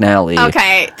Rand or McNally.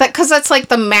 Okay, because that's like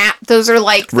the map, those are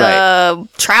like the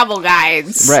travel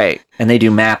guides. Right, and they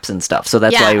do maps and stuff, so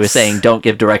that's why he was saying don't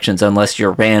give directions unless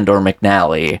you're Rand or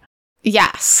McNally.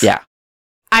 Yes. Yeah.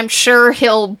 I'm sure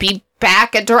he'll be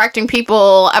back at Directing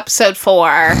People episode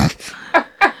 4.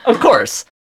 Of course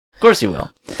he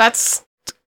will.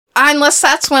 Unless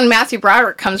that's when Matthew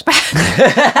Broderick comes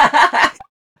back.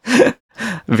 It'd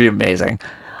be amazing.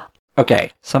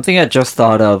 Okay, something I just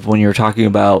thought of when you were talking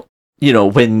about,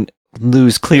 when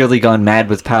Lou's clearly gone mad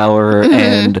with power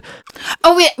and...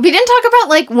 Oh, we didn't talk about,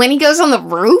 like, when he goes on the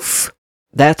roof?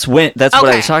 That's what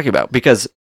I was talking about, because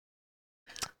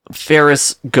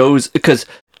Ferris goes... Because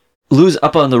Lou's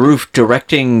up on the roof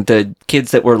directing the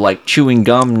kids that were, like, chewing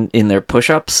gum in their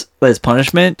push-ups as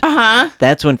punishment.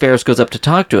 That's when Ferris goes up to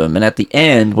talk to him, and at the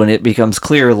end, when it becomes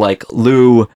clear, like,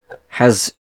 Lou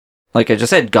has... like I just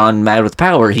said, gone mad with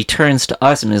power, he turns to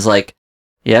us and is like,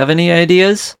 you have any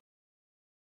ideas?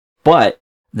 But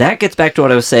that gets back to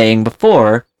what I was saying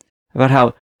before about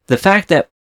how the fact that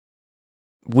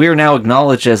we're now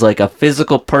acknowledged as like a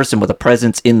physical person with a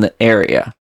presence in the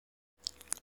area.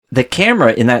 The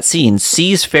camera in that scene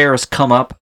sees Ferris come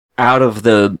up out of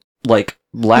the like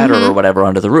ladder or whatever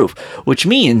onto the roof, which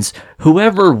means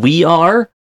whoever we were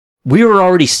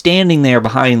already standing there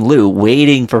behind Lou,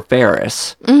 waiting for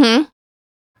Ferris.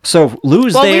 So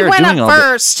Lou's well, there we went doing up all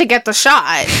first to get the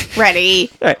shot ready.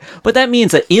 Right. But that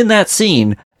means that in that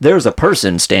scene, there's a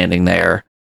person standing there.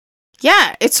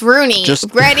 Yeah, it's Rooney,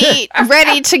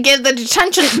 ready to give the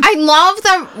detention. I love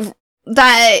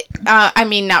that. I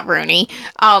mean, not Rooney.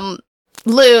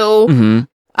 Lou.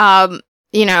 Mm-hmm.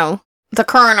 You know, the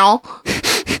Colonel.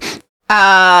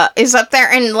 Is up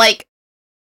there and like.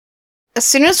 As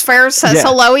soon as Ferris says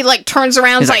hello, he like turns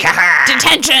around, he's like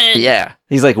detention. Yeah,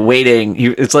 he's like waiting.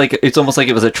 It's almost like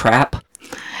it was a trap.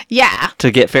 Yeah, to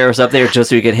get Ferris up there just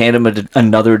so he could hand him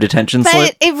another detention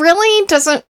slip. It really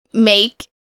doesn't make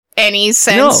any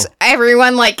sense. No.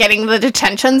 Everyone like getting the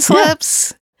detention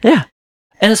slips. Yeah,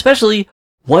 and especially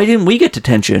why didn't we get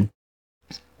detention?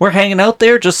 We're hanging out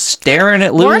there just staring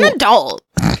at Lou. We're an adult.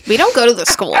 We don't go to the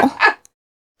school.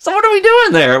 So what are we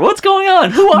doing there? What's going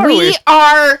on? Who are we? We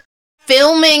are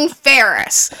filming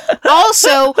Ferris.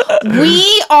 Also,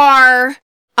 we are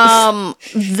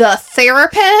the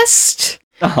therapist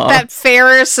that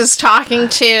Ferris is talking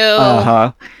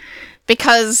to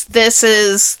because this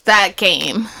is that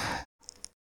game.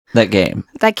 That game.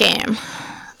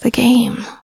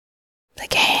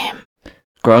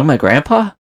 Growing my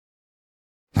grandpa?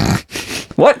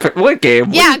 What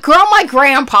game? Yeah, Grow My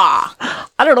Grandpa.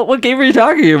 I don't know. What game are you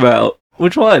talking about?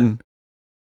 Which one?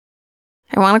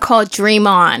 I want to call it Dream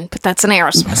On, but that's an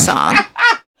Aerosmith song.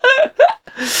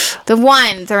 The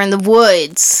one, they're in the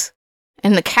woods,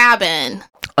 in the cabin.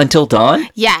 Until Dawn?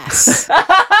 Yes.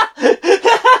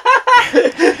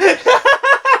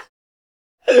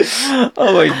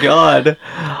 Oh my god.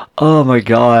 Oh my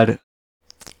god.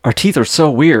 Our teeth are so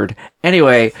weird.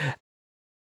 Anyway,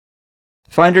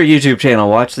 find our YouTube channel,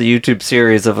 watch the YouTube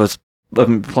series of us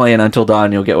playing Until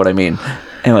Dawn, you'll get what I mean.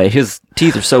 Anyway, his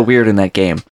teeth are so weird in that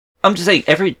game. I'm just saying,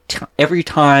 every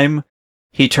time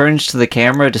he turns to the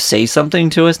camera to say something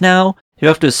to us now, you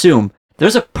have to assume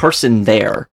there's a person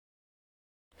there.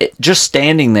 Just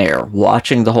standing there,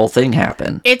 watching the whole thing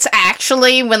happen. It's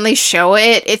actually, when they show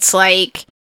it, it's like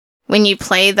when you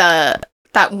play the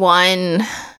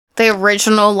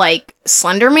original, like,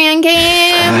 Slender Man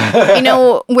game, you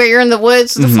know, where you're in the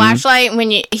woods with the flashlight, and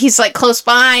when he's, like, close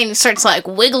by, and he starts, like,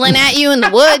 wiggling at you in the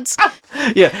woods.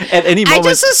 Yeah, at any moment. I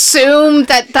just assumed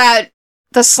that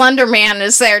the Slender Man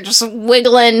is there, just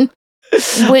wiggling.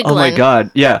 Oh my god,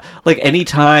 yeah. Like,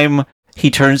 anytime he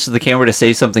turns to the camera to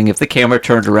say something, if the camera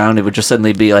turned around, it would just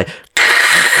suddenly be, like...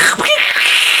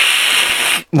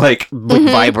 like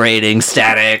vibrating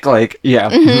static, like,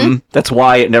 yeah. That's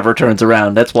why it never turns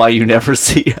around. That's why you never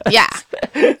see us. Yeah,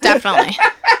 definitely.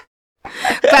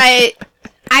 But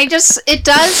it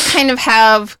does kind of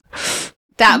have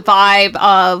that vibe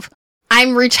of,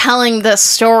 I'm retelling the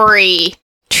story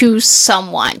to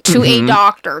someone, to a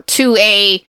doctor, to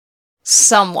a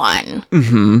someone.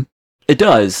 It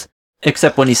does.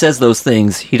 Except when he says those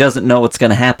things, he doesn't know what's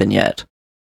going to happen yet.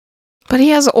 But he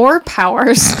has orb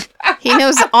powers. He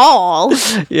knows all.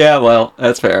 Yeah, well,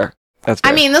 that's fair.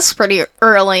 I mean, this is pretty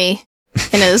early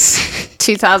in his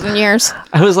 2,000 years.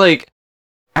 I was like,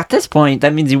 at this point,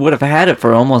 that means he would have had it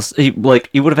for he would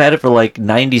have had it for like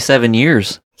 97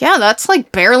 years. Yeah, that's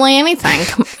like barely anything.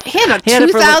 He had a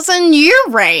 2,000-year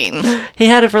reign. He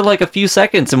had it for like a few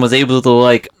seconds and was able to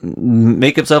like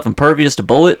make himself impervious to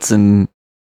bullets and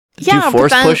do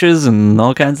force pushes and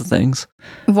all kinds of things.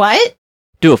 What?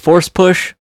 Do a force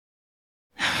push.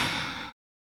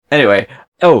 Anyway,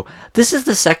 this is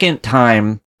the second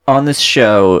time on this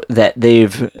show that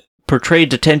they've portrayed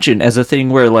detention as a thing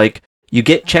where, like, you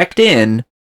get checked in,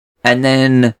 and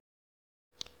then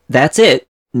that's it.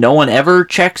 No one ever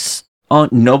checks on.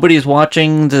 Nobody's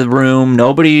watching the room.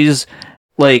 Nobody's,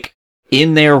 like,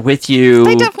 in there with you.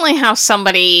 They definitely have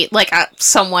somebody, like,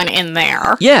 someone in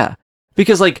there. Yeah,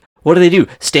 because, like, what do?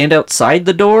 Stand outside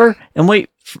the door and wait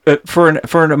for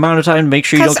an amount of time to make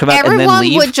sure you don't come out and then leave?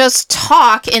 Everyone would just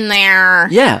talk in there.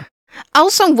 Yeah.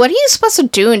 Also, what are you supposed to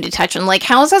do in detention? Like,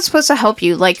 how is that supposed to help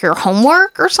you? Like, your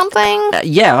homework or something?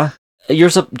 Yeah. You're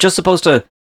just supposed to...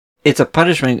 It's a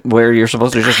punishment where you're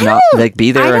supposed to just not, like,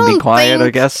 be there and be quiet, I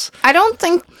guess. I don't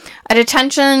think a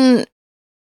detention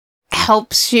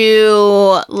helps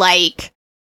you, like,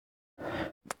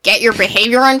 get your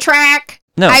behavior on track.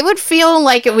 No. I would feel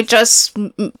like it would just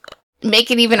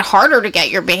make it even harder to get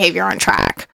your behavior on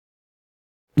track.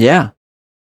 Yeah.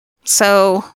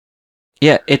 So...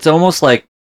 Yeah, it's almost like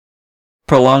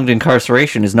prolonged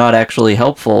incarceration is not actually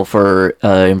helpful for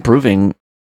improving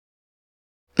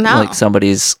like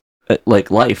somebody's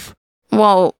like life.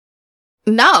 Well,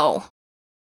 no.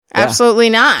 Yeah.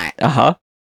 Absolutely not. Uh-huh.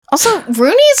 Also,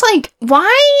 Rooney's like,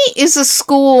 why is the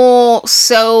school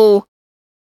so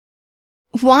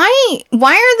Why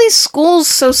are these schools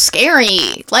so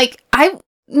scary? Like,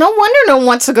 no wonder no one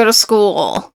wants to go to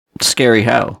school. Scary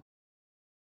how?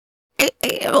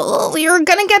 You're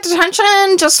gonna get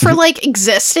detention just for, like,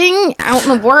 existing out in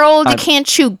the world. You can't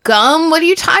chew gum. What are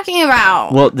you talking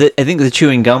about? Well, I think the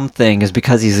chewing gum thing is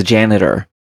because he's a janitor.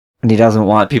 And he doesn't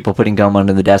want people putting gum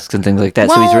under the desks and things like that.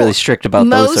 So he's really strict about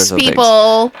those sorts of things. Most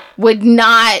people would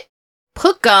not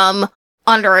put gum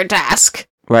under a desk.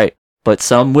 Right. But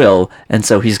some will. And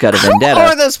so he's got a vendetta. Who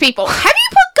are those people? Have you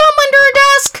put gum under a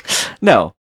desk?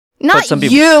 No. Not some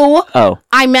people... you. Oh.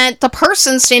 I meant the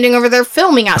person standing over there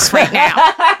filming us right now.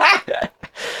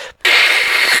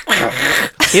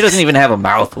 He doesn't even have a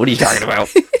mouth. What are you talking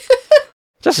about?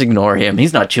 Just ignore him.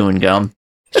 He's not chewing gum.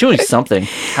 He's chewing something.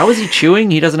 How is he chewing?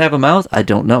 He doesn't have a mouth? I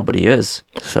don't know, but he is.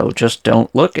 So just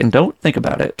don't look and don't think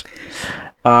about it.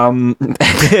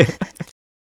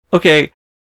 Okay.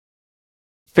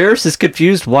 Ferris is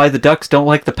confused why the ducks don't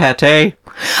like the pate.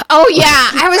 Oh,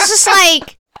 yeah. I was just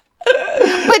like...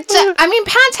 But, I mean,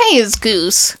 pate is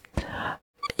goose.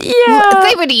 Yeah.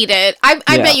 They would eat it. I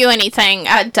bet you anything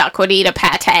a duck would eat a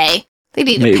pate. They'd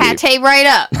eat a pate right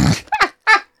up.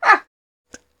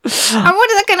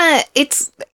 What are they gonna...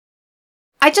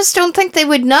 I just don't think they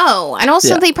would know. And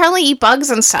also, they probably eat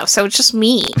bugs and stuff, so it's just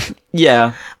meat.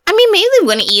 Yeah. I mean, maybe they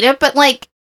wouldn't eat it, but, like,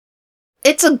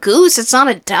 it's a goose. It's not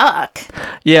a duck.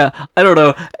 Yeah, I don't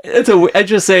know. I'm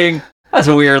just saying... That's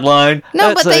a weird line.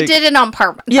 No, but they did it on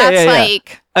purpose. Yeah, That's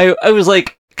like... I was,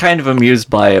 like, kind of amused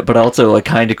by it, but also, like,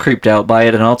 kind of creeped out by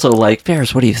it, and also, like,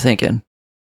 Ferris, what are you thinking?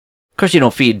 Of course you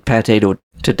don't feed pate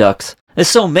to ducks. There's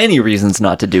so many reasons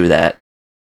not to do that.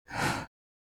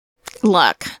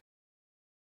 Look.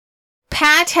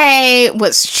 Pate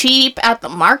was cheap at the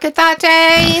market that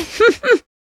day.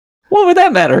 What would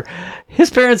that matter? His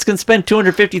parents can spend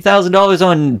 $250,000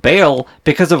 on bail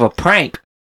because of a prank.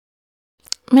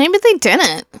 Maybe they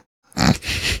didn't.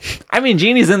 I mean,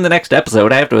 Jeannie's in the next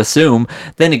episode, I have to assume.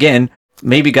 Then again,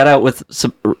 maybe got out with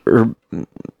some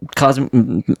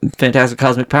fantastic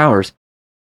cosmic powers.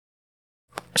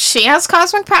 She has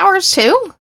cosmic powers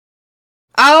too?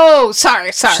 Oh,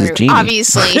 sorry. She's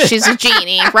Obviously, she's a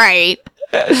genie, right.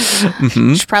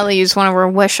 Mm-hmm. She probably used one of her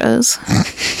wishes.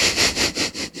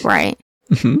 Right.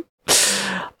 Mm-hmm.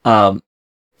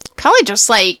 Probably just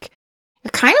like,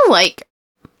 you're kind of like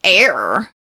air.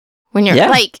 When you're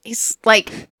like, it's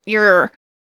like you're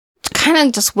kind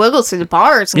of just wiggle through the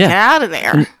bars and get out of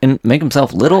there. And make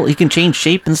himself little. He can change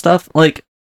shape and stuff. Like,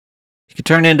 he could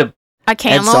turn into a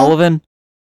camel? Ed Sullivan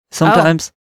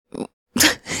sometimes. Oh.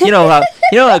 You know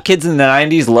how kids in the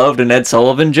 90s loved an Ed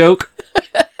Sullivan joke?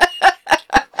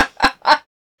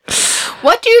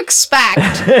 What do you expect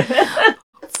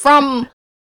from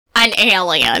an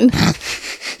alien?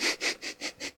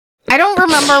 I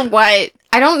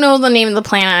don't know the name of the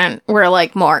planet where,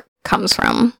 like, Mork comes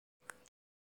from.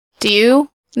 Do you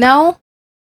know?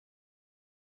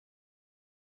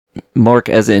 Mork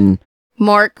as in...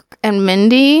 Mork and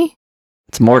Mindy?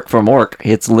 It's Mork from Ork.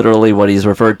 It's literally what he's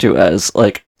referred to as,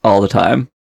 like, all the time.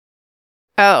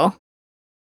 Oh.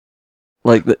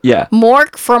 Like, yeah.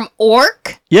 Mork from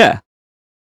Ork? Yeah.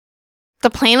 The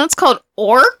planet's called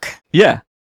Ork? Yeah.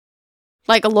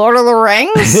 Like Lord of the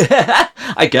Rings?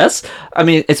 I guess. I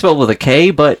mean, it's spelled with a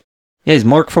K, but yeah, he's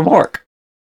Mork from Ork.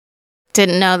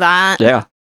 Didn't know that. Yeah.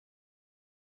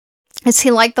 Is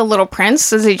he like the Little Prince?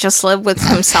 Does he just live with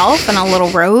himself and a little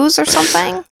rose or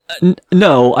something?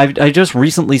 No, I just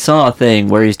recently saw a thing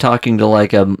where he's talking to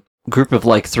like a group of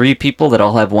like 3 people that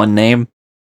all have one name.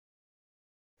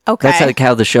 Okay. That's like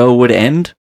how the show would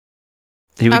end.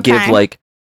 He would give like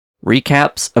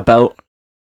recaps about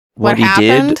what he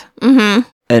happened? Did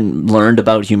and learned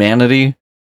about humanity.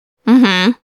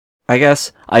 I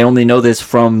guess. I only know this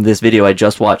from this video I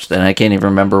just watched, and I can't even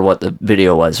remember what the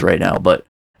video was right now, but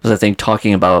it was, I think,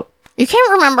 talking about... You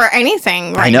can't remember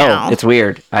anything right now. I know, it's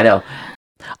weird. I know.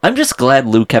 I'm just glad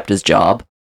Lou kept his job.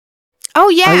 Oh,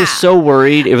 yeah. I was so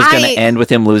worried it was going to end with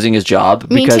him losing his job,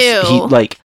 because he,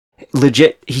 like...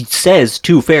 legit, he says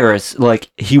to Ferris,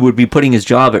 like, he would be putting his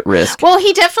job at risk. Well,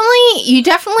 you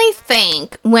definitely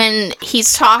think when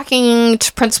he's talking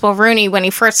to Principal Rooney when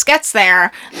he first gets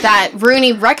there that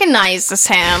Rooney recognizes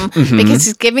him because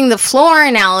he's giving the floor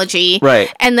analogy.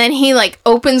 Right. And then he, like,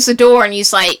 opens the door and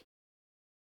he's like,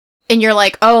 and you're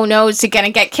like, oh no, is he gonna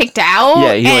get kicked out?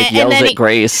 Yeah, he like yells at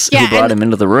Grace, who brought him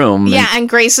into the room. Yeah, and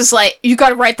Grace is like, you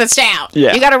gotta write this down.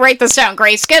 Yeah. You gotta write this down,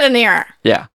 Grace, get in here.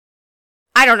 Yeah.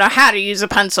 I don't know how to use a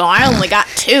pencil. I only got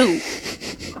 2.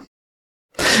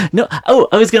 No. Oh,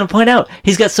 I was going to point out,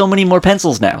 he's got so many more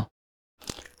pencils now.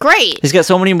 Great. He's got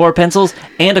so many more pencils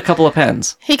and a couple of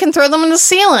pens. He can throw them in the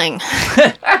ceiling.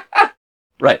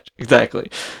 Right,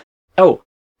 exactly. Oh,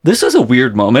 this was a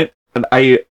weird moment. And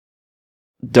I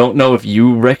don't know if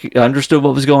you understood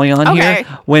what was going on here.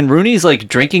 When Rooney's like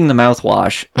drinking the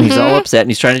mouthwash, and he's all upset, and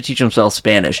he's trying to teach himself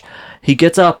Spanish. He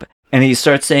gets up and he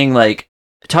starts saying like,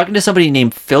 talking to somebody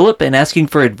named Philip and asking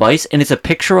for advice, and it's a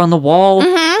picture on the wall.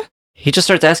 He just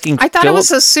starts asking. I thought it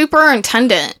was a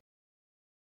superintendent.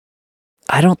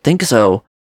 I don't think so.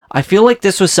 I feel like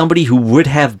this was somebody who would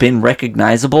have been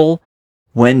recognizable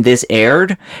when this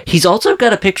aired. He's also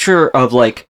got a picture of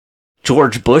like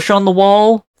George Bush on the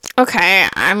wall. Okay,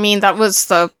 I mean, that was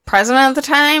the president at the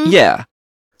time? Yeah.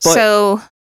 So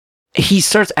he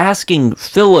starts asking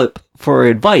Philip for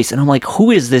advice, and I'm like,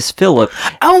 who is this Philip?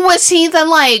 Oh, was he the,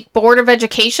 like, Board of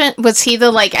Education? Was he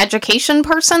the, like, education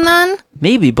person then?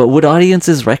 Maybe, but would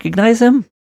audiences recognize him?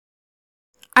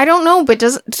 I don't know, but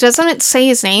doesn't it say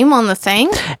his name on the thing?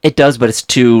 It does, but it's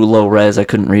too low res, I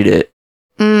couldn't read it.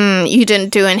 You didn't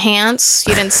do enhance?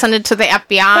 You didn't send it to the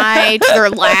FBI, to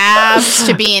their labs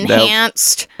to be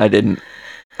enhanced? Nope, I didn't.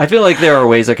 I feel like there are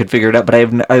ways I could figure it out, but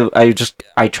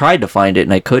I tried to find it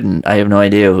and I couldn't. I have no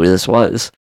idea who this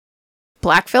was.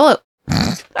 Black Phillip.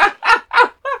 That's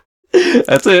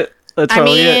it. That's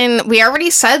probably it. We already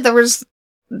said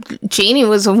Jeannie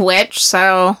was a witch,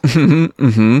 so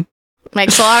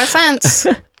makes a lot of sense.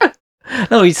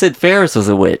 No, he said Ferris was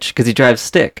a witch because he drives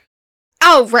stick.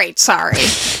 Oh, right. Sorry.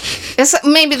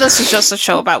 Maybe this is just a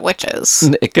show about witches.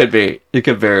 It could be. It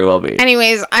could very well be.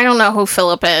 Anyways, I don't know who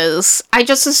Philip is. I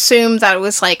just assumed that it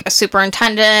was like a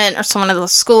superintendent or someone at the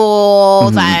school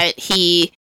that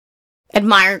he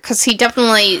admired, because he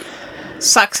definitely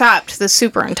sucks up to the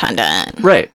superintendent.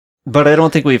 Right. But I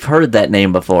don't think we've heard that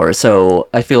name before, so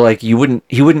I feel like he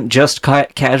wouldn't just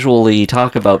casually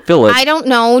talk about Philip. I don't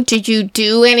know. Did you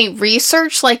do any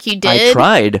research like you did? I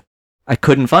tried. I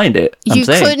couldn't find it. You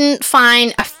couldn't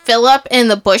find a Philip in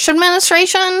the Bush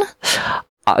administration?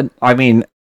 I mean,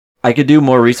 I could do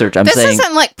more research. This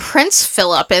isn't like Prince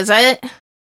Philip, is it?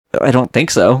 I don't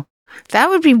think so. That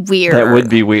would be weird. That would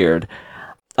be weird.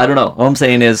 I don't know. All I'm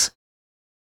saying is,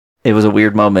 it was a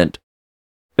weird moment.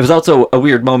 It was also a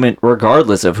weird moment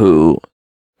regardless of who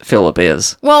Philip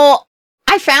is. Well,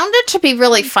 I found it to be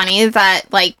really funny that,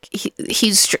 like,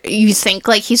 you think,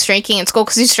 like, he's drinking in school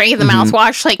because he's drinking the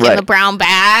mouthwash, like, in the brown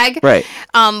bag. Right.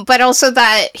 But also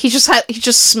that he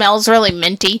just smells really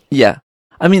minty. Yeah.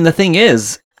 I mean, the thing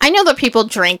is, I know that people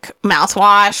drink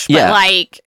mouthwash, but,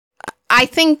 like, I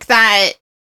think that...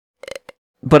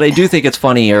 But I do think it's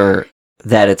funnier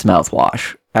that it's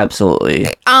mouthwash. Absolutely.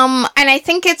 And I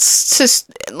think it's just...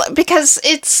 Because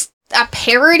it's a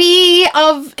parody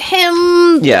of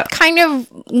him kind of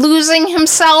losing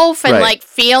himself and like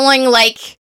feeling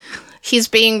like he's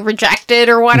being rejected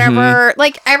or whatever.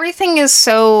 Like, everything is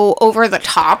so over the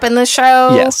top in the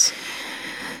show. Yes.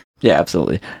 Yeah,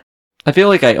 absolutely. I feel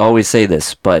like I always say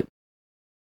this, but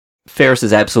Ferris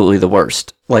is absolutely the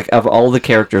worst. Like, of all the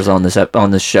characters on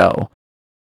this show,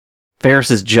 Ferris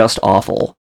is just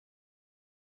awful.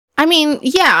 I mean,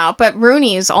 yeah, but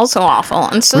Rooney is also awful,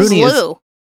 and so is Lou.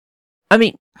 I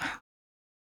mean,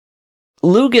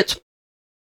 Lou gets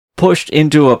pushed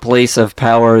into a place of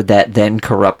power that then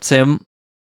corrupts him,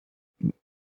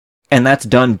 and that's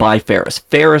done by Ferris.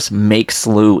 Ferris makes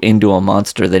Lou into a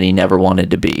monster that he never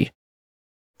wanted to be.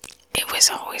 It was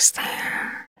always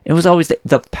there. It was always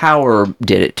the power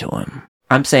did it to him.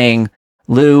 I'm saying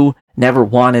Lou never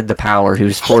wanted the power. He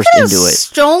was forced into it.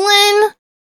 Stolen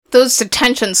those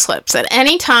detention slips at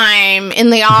any time in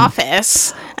the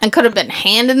office and could have been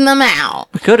handing them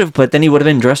out. Could have, but then he would have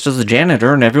been dressed as the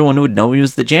janitor and everyone would know he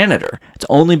was the janitor. It's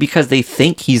only because they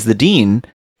think he's the dean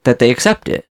that they accept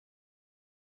it.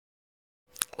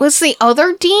 Was the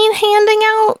other dean handing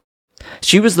out?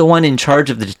 She was the one in charge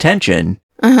of the detention.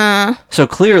 So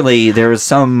clearly there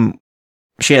was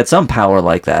she had some power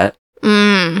like that.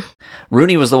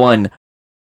 Rooney was the one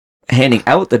handing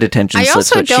out the detention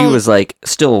slips, but she was, like,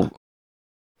 still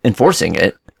enforcing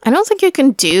it. I don't think you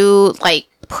can do, like,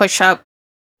 push-up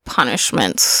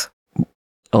punishments.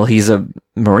 Well, he's a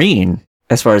Marine,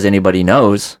 as far as anybody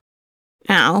knows.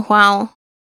 Oh, well.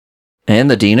 And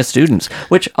the dean of students,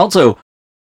 which also,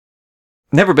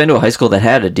 never been to a high school that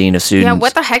had a dean of students. Yeah,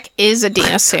 what the heck is a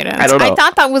dean of students? I don't know. I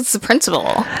thought that was the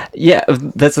principal. Yeah,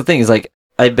 that's the thing, is, like,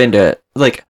 I've been to,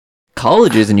 like,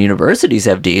 colleges and universities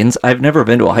have deans. I've never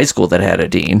been to a high school that had a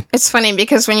dean. It's funny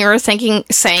because when you were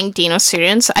saying dean of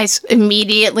students, I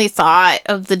immediately thought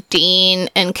of the dean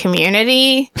in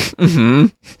Community. A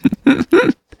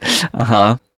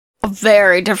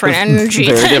very different energy.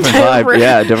 Very different vibe.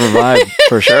 Yeah, different vibe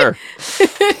for sure.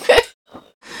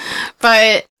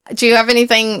 But do you have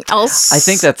anything else? I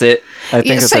think that's it.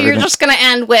 So you're just going to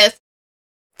end with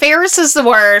Ferris is the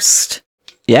worst.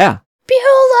 Yeah.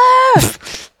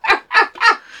 Bueller!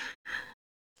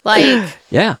 Like...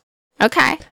 Yeah.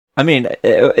 Okay. I mean,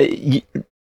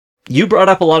 you brought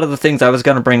up a lot of the things I was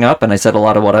going to bring up, and I said a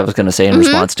lot of what I was going to say in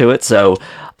response to it, so,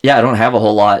 yeah, I don't have a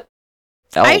whole lot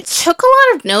else. I took a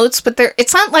lot of notes, but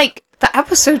it's not like the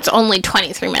episode's only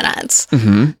 23 minutes.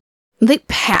 Mm-hmm. They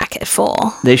pack it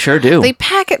full. They sure do. They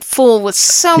pack it full with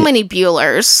so many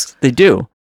Buellers. They do.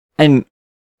 And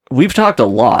we've talked a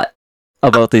lot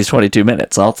about these 22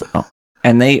 minutes also.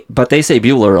 But they say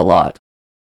Bueller a lot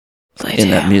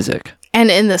in that music.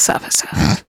 And in this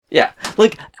episode. Yeah.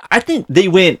 Like, I think they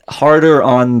went harder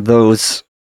on those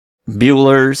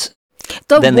Buellers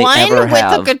than they ever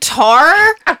have. The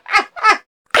guitar?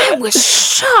 I was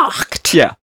shocked.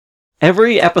 Yeah.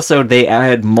 Every episode they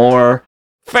add more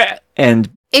fat and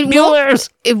Buellers.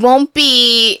 It won't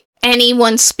be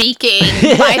anyone speaking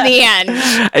by the end.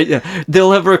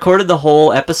 They'll have recorded the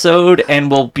whole episode and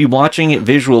we'll be watching it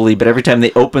visually, but every time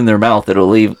they open their mouth,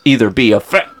 it'll either be a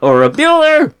fat or a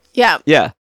Bueller. Yeah.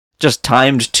 Yeah. Just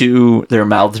timed to their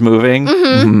mouths moving.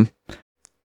 Mm-hmm.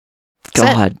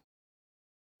 God.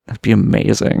 That'd be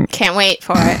amazing. Can't wait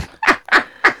for it.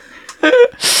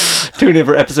 Tune in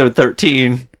for episode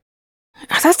 13.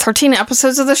 Are there 13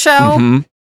 episodes of the show? Mm-hmm.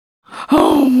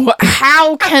 Oh,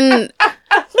 how can...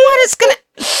 What is gonna...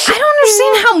 I don't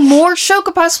understand how more show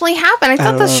could possibly happen. I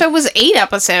thought the show was 8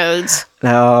 episodes.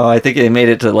 No, I think they made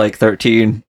it to like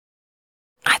 13.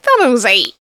 I thought it was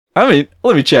 8. I mean,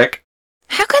 let me check.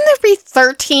 How can there be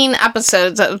 13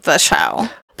 episodes of the show?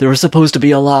 There was supposed to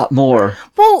be a lot more.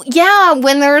 Well, yeah,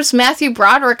 when there's Matthew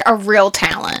Broderick, a real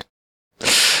talent.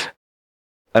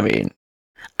 I mean...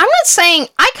 I'm not saying...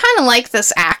 I kind of like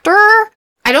this actor.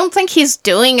 I don't think he's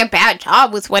doing a bad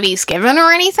job with what he's given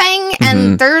or anything. Mm-hmm.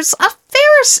 And there's a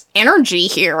Ferris energy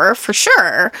here, for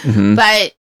sure. Mm-hmm.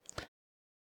 But...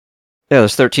 Yeah,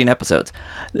 there's 13 episodes.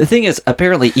 The thing is,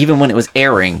 apparently, even when it was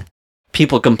airing...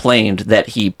 People complained that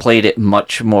he played it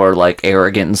much more like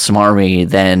arrogant and smarmy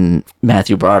than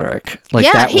Matthew Broderick. Like,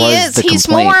 yeah, that he was is. The He's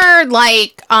complaint. more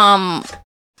like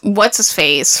what's his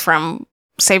face from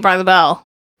Saved by the Bell.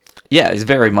 Yeah, he's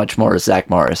very much more Zach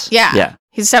Morris. Yeah,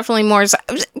 he's definitely more.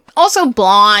 Also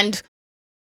blonde.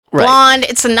 Right. Blonde.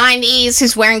 It's the 90s.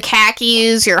 He's wearing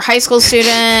khakis. You're a high school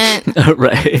student.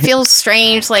 Right. It feels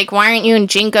strange. Like, why aren't you in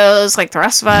Jinkos like the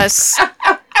rest of us?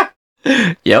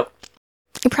 Yep.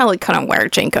 You probably couldn't wear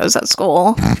Jinkos at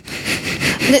school.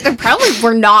 They probably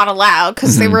were not allowed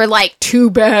because they were like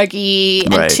too baggy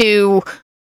and too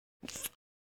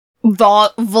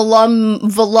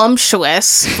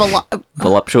voluptuous.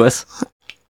 Voluptuous?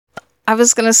 I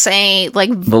was going to say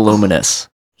like... Voluminous.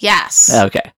 Yes.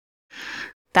 Okay.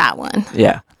 That one.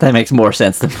 Yeah, that makes more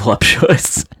sense than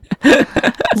voluptuous.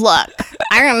 Look,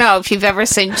 I don't know if you've ever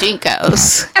seen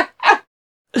Jinkos.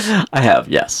 I have,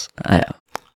 yes. I have.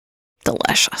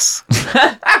 Delicious.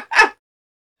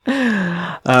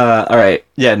 All right.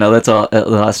 Yeah, no, that's all. The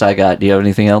last I got. Do you have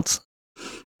anything else?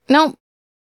 Nope.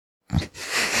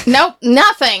 Nope.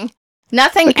 Nothing.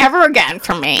 Nothing ever again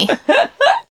from me.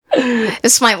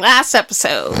 This is my last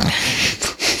episode.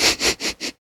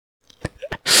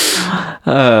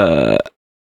 I'm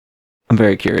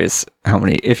very curious how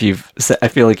many. If you've, I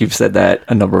feel like you've said that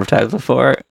a number of times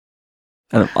before,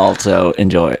 and I also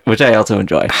enjoy.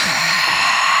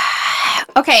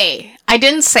 Okay, I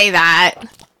didn't say that.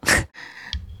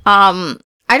 I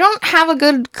don't have a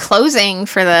good closing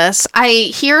for this. I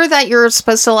hear that you're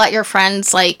supposed to let your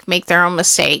friends like make their own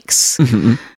mistakes.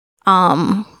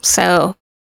 Mm-hmm. So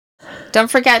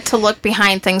don't forget to look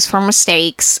behind things for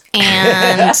mistakes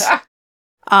and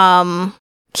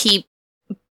keep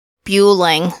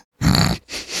buelling.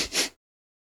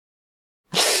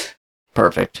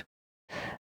 Perfect.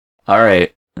 All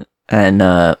right.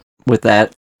 And with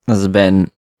that, this has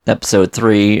been episode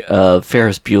 3 of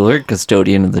Ferris Bueller,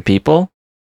 Custodian of the People.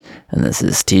 And this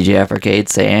is TGF Arcade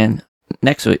saying,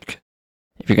 next week,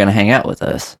 if you're going to hang out with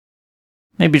us,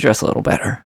 maybe dress a little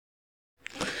better.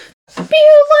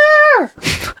 Bueller!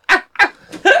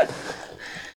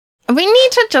 We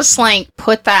need to just, like,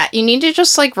 put that... You need to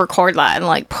just, like, record that and,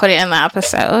 like, put it in the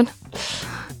episode.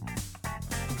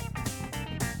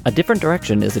 A Different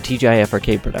Direction is a TGIF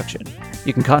Arcade production.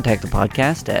 You can contact the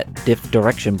podcast at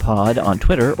diffdirectionpod on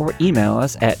Twitter or email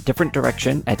us at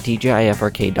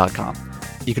differentdirection@tgifarcade.com.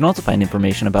 You can also find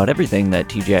information about everything that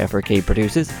TGIF Arcade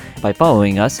produces by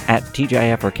following us at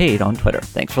TGIF Arcade on Twitter.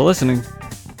 Thanks for listening.